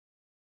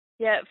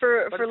 Yeah,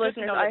 for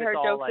listeners, I Heart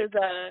Jokes is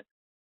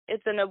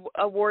it's an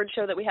award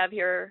show that we have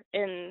here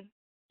in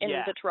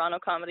the Toronto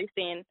comedy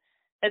scene.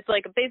 It's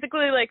like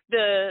basically like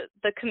the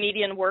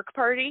comedian work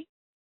party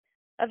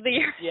of the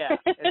year. Yeah,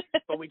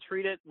 but we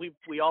treat it.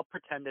 We all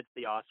pretend it's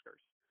the Oscars.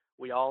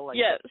 We all like.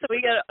 Yeah, so we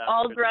get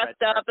all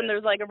dressed up, and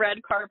there's like a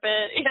red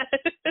carpet.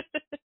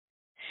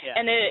 Yeah.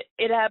 And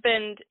it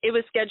happened. It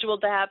was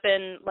scheduled to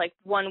happen like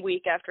 1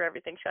 week after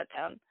everything shut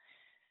down.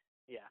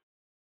 Yeah.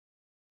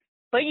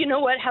 But you know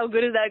what? How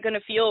good is that going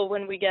to feel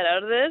when we get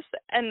out of this,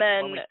 and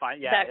then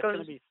that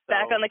goes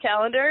back on the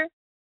calendar?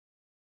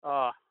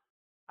 Oh,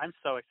 I'm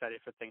so excited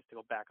for things to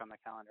go back on the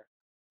calendar.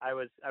 I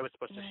was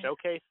supposed to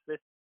showcase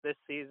this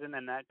season,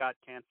 and that got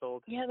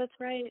canceled. Yeah, that's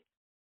right.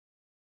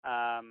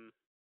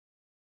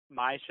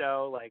 My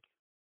show, like,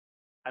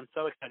 I'm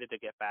so excited to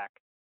get back.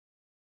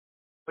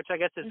 Which I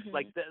guess is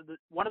like the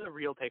one of the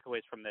real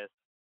takeaways from this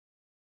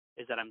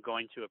is that I'm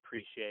going to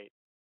appreciate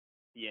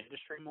the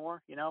industry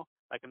more. You know,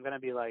 like I'm gonna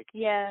be like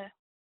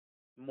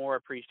more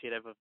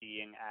appreciative of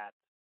being at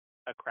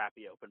a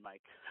crappy open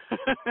mic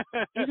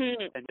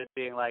and just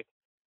being like,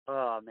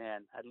 oh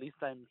man, at least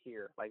I'm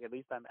here. Like at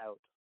least I'm out.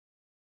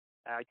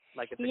 It's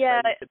exciting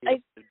to be able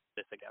to do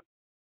this again.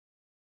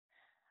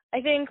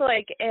 I think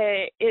like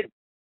it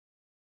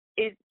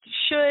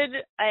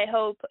should, I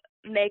hope,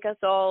 make us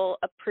all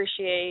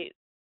appreciate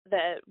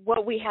that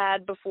what we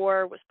had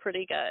before was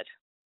pretty good.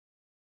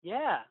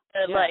 Yeah.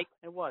 Like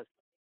it was.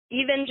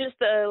 Even just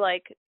the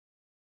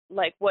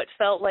like what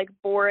felt like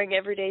boring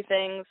everyday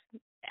things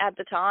at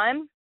the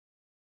time.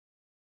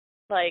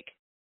 Like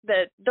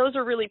that those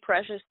are really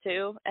precious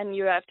too, and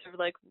you have to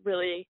like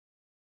really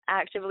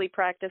actively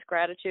practice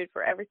gratitude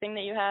for everything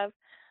that you have.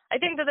 I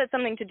think that that's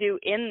something to do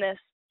in this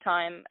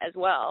time as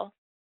well,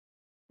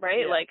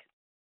 right? Yeah. Like,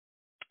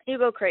 you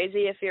go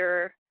crazy if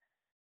you're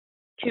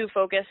too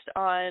focused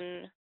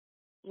on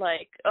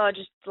like, oh,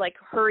 just like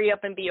hurry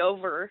up and be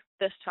over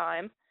this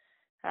time,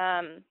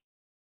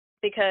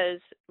 because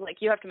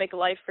like you have to make a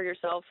life for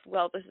yourself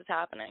while this is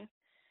happening.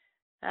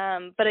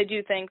 But I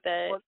do think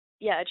that,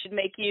 it should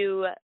make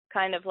you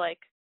kind of like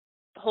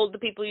hold the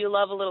people you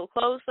love a little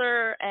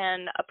closer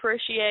and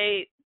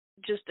appreciate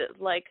just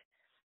like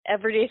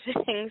everyday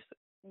things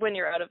when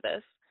you're out of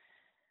this.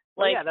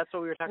 Like, that's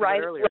what we were talking about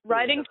earlier.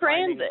 Riding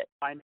transit.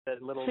 Find the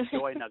little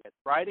joy nuggets.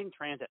 Riding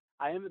transit.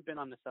 I haven't been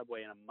on the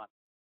subway in a month.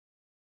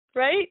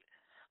 Right?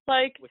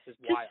 Like, which is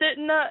just wild.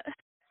 sitting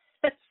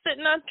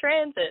on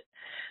transit.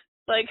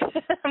 Like,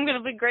 I'm going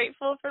to be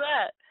grateful for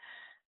that.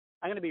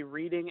 I'm going to be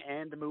reading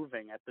and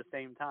moving at the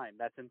same time.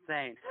 That's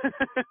insane.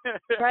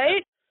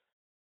 Right?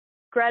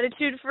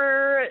 Gratitude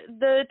for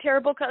the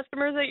terrible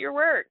customers at your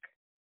work.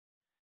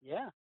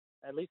 Yeah.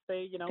 At least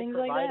they, things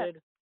provided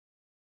like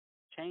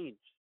change.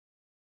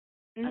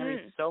 Mm-hmm.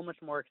 I'm so much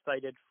more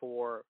excited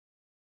for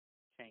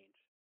change.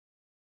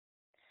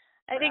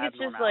 I think it's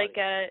just like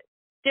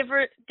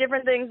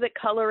different things that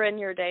color in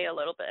your day a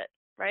little bit,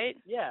 right?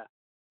 Yeah.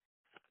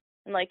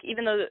 And like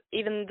even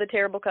the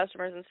terrible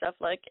customers and stuff,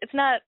 like it's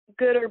not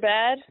good or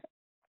bad.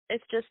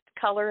 It's just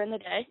color in the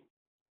day.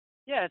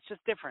 Yeah, it's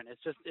just different.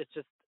 It's just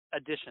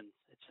additions.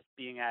 It's just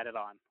being added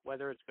on,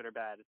 whether it's good or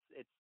bad.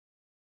 It's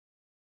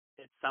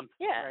something,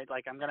 right?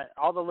 Like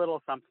all the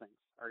little somethings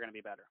are gonna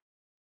be better.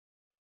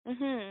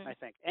 Mhm. I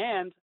think.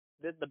 And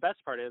the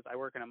best part is I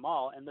work in a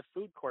mall, and the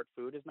food court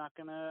food is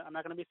I'm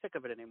not gonna be sick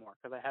of it anymore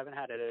because I haven't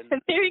had it in.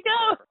 There you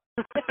go.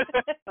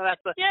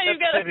 That's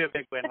gonna be a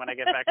big win when I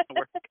get back to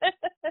work.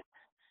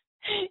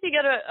 You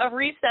got a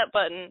reset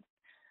button.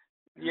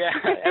 Yeah,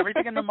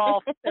 everything in the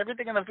mall,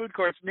 everything in the food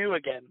court's new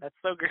again. That's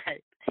so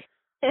great.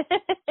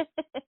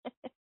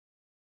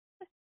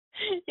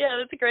 Yeah,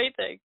 that's a great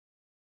thing.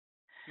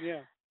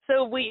 Yeah.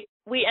 So we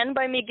end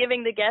by me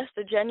giving the guest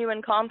a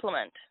genuine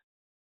compliment.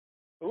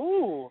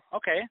 Ooh,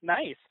 okay,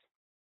 nice.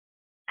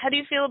 How do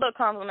you feel about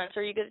compliments?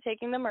 Are you good at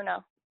taking them or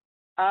no?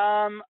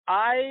 I'm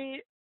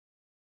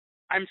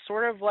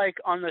sort of like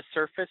on the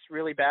surface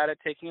really bad at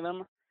taking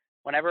them.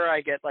 Whenever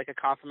I get like a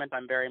compliment,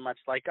 I'm very much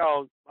like,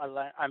 I'm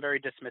very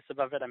dismissive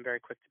of it. I'm very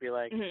quick to be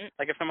like,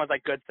 like if someone's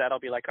like good set, I'll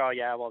be like, oh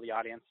yeah, well the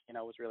audience,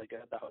 was really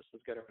good, the host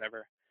was good or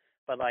whatever.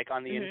 But like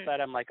on the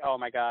inside, I'm like, oh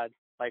my god,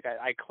 like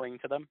I cling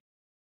to them.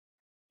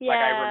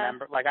 Yeah.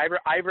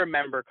 I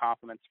remember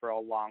compliments for a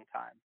long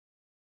time,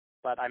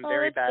 but I'm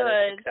very bad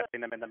at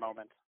accepting them in the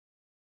moment.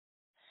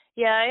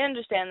 Yeah, I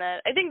understand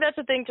that. I think that's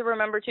a thing to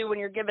remember too when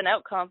you're giving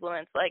out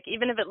compliments. Like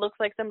even if it looks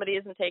like somebody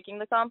isn't taking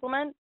the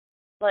compliment,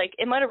 like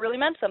it might have really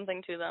meant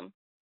something to them.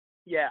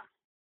 Yeah.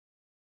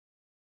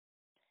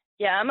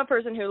 Yeah, I'm a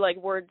person who like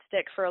word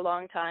stick for a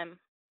long time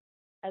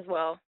as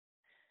well.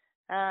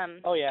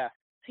 Oh yeah.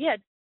 So yeah,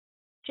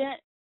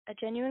 a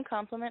genuine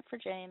compliment for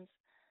James.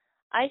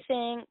 I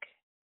think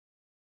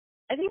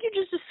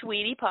you're just a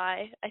sweetie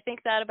pie. I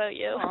think that about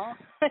you. I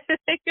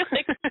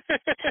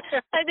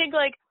think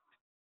like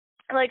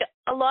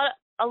a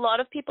lot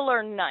of people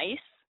are nice,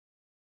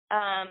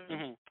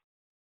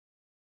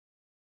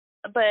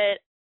 but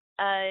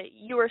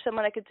you are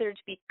someone I consider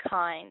to be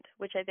kind,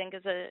 which I think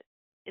is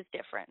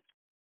different.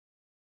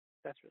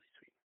 That's really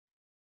sweet.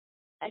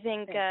 I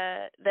think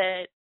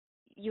that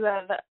you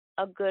have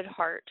a good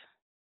heart,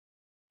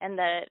 and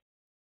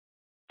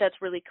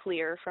that's really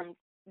clear from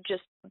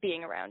just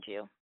being around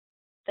you.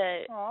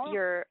 That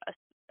you're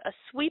a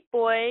sweet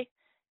boy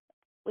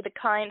with a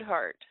kind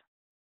heart.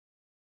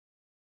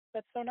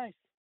 That's so nice.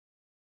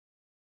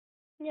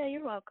 Yeah,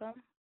 you're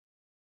welcome.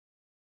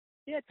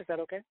 Yeah, is that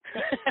okay?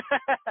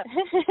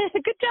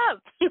 Good job.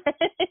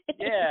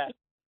 Yeah,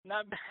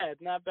 not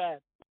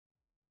bad.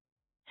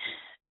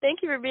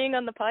 Thank you for being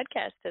on the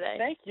podcast today.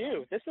 Thank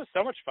you. This was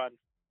so much fun.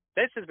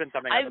 This has been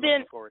something I've been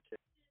looking forward to.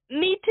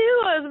 Me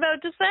too, I was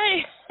about to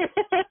say.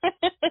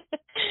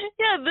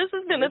 Yeah, this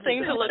has been a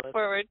thing to look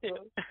forward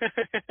to.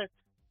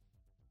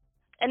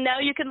 And now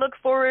you can look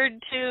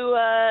forward to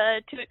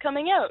it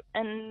coming out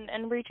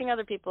and reaching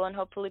other people and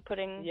hopefully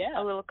putting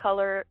a little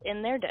color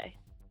in their day.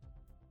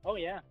 Oh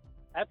yeah,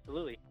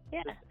 absolutely.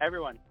 Yeah. Just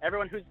everyone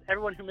who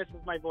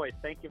misses my voice,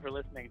 thank you for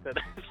listening to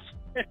this.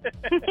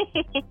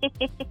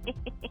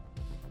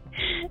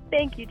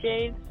 Thank you,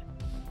 James.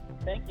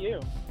 Thank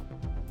you.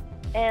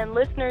 And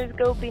listeners,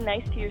 go be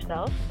nice to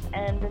yourself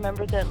and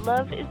remember that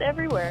love is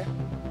everywhere.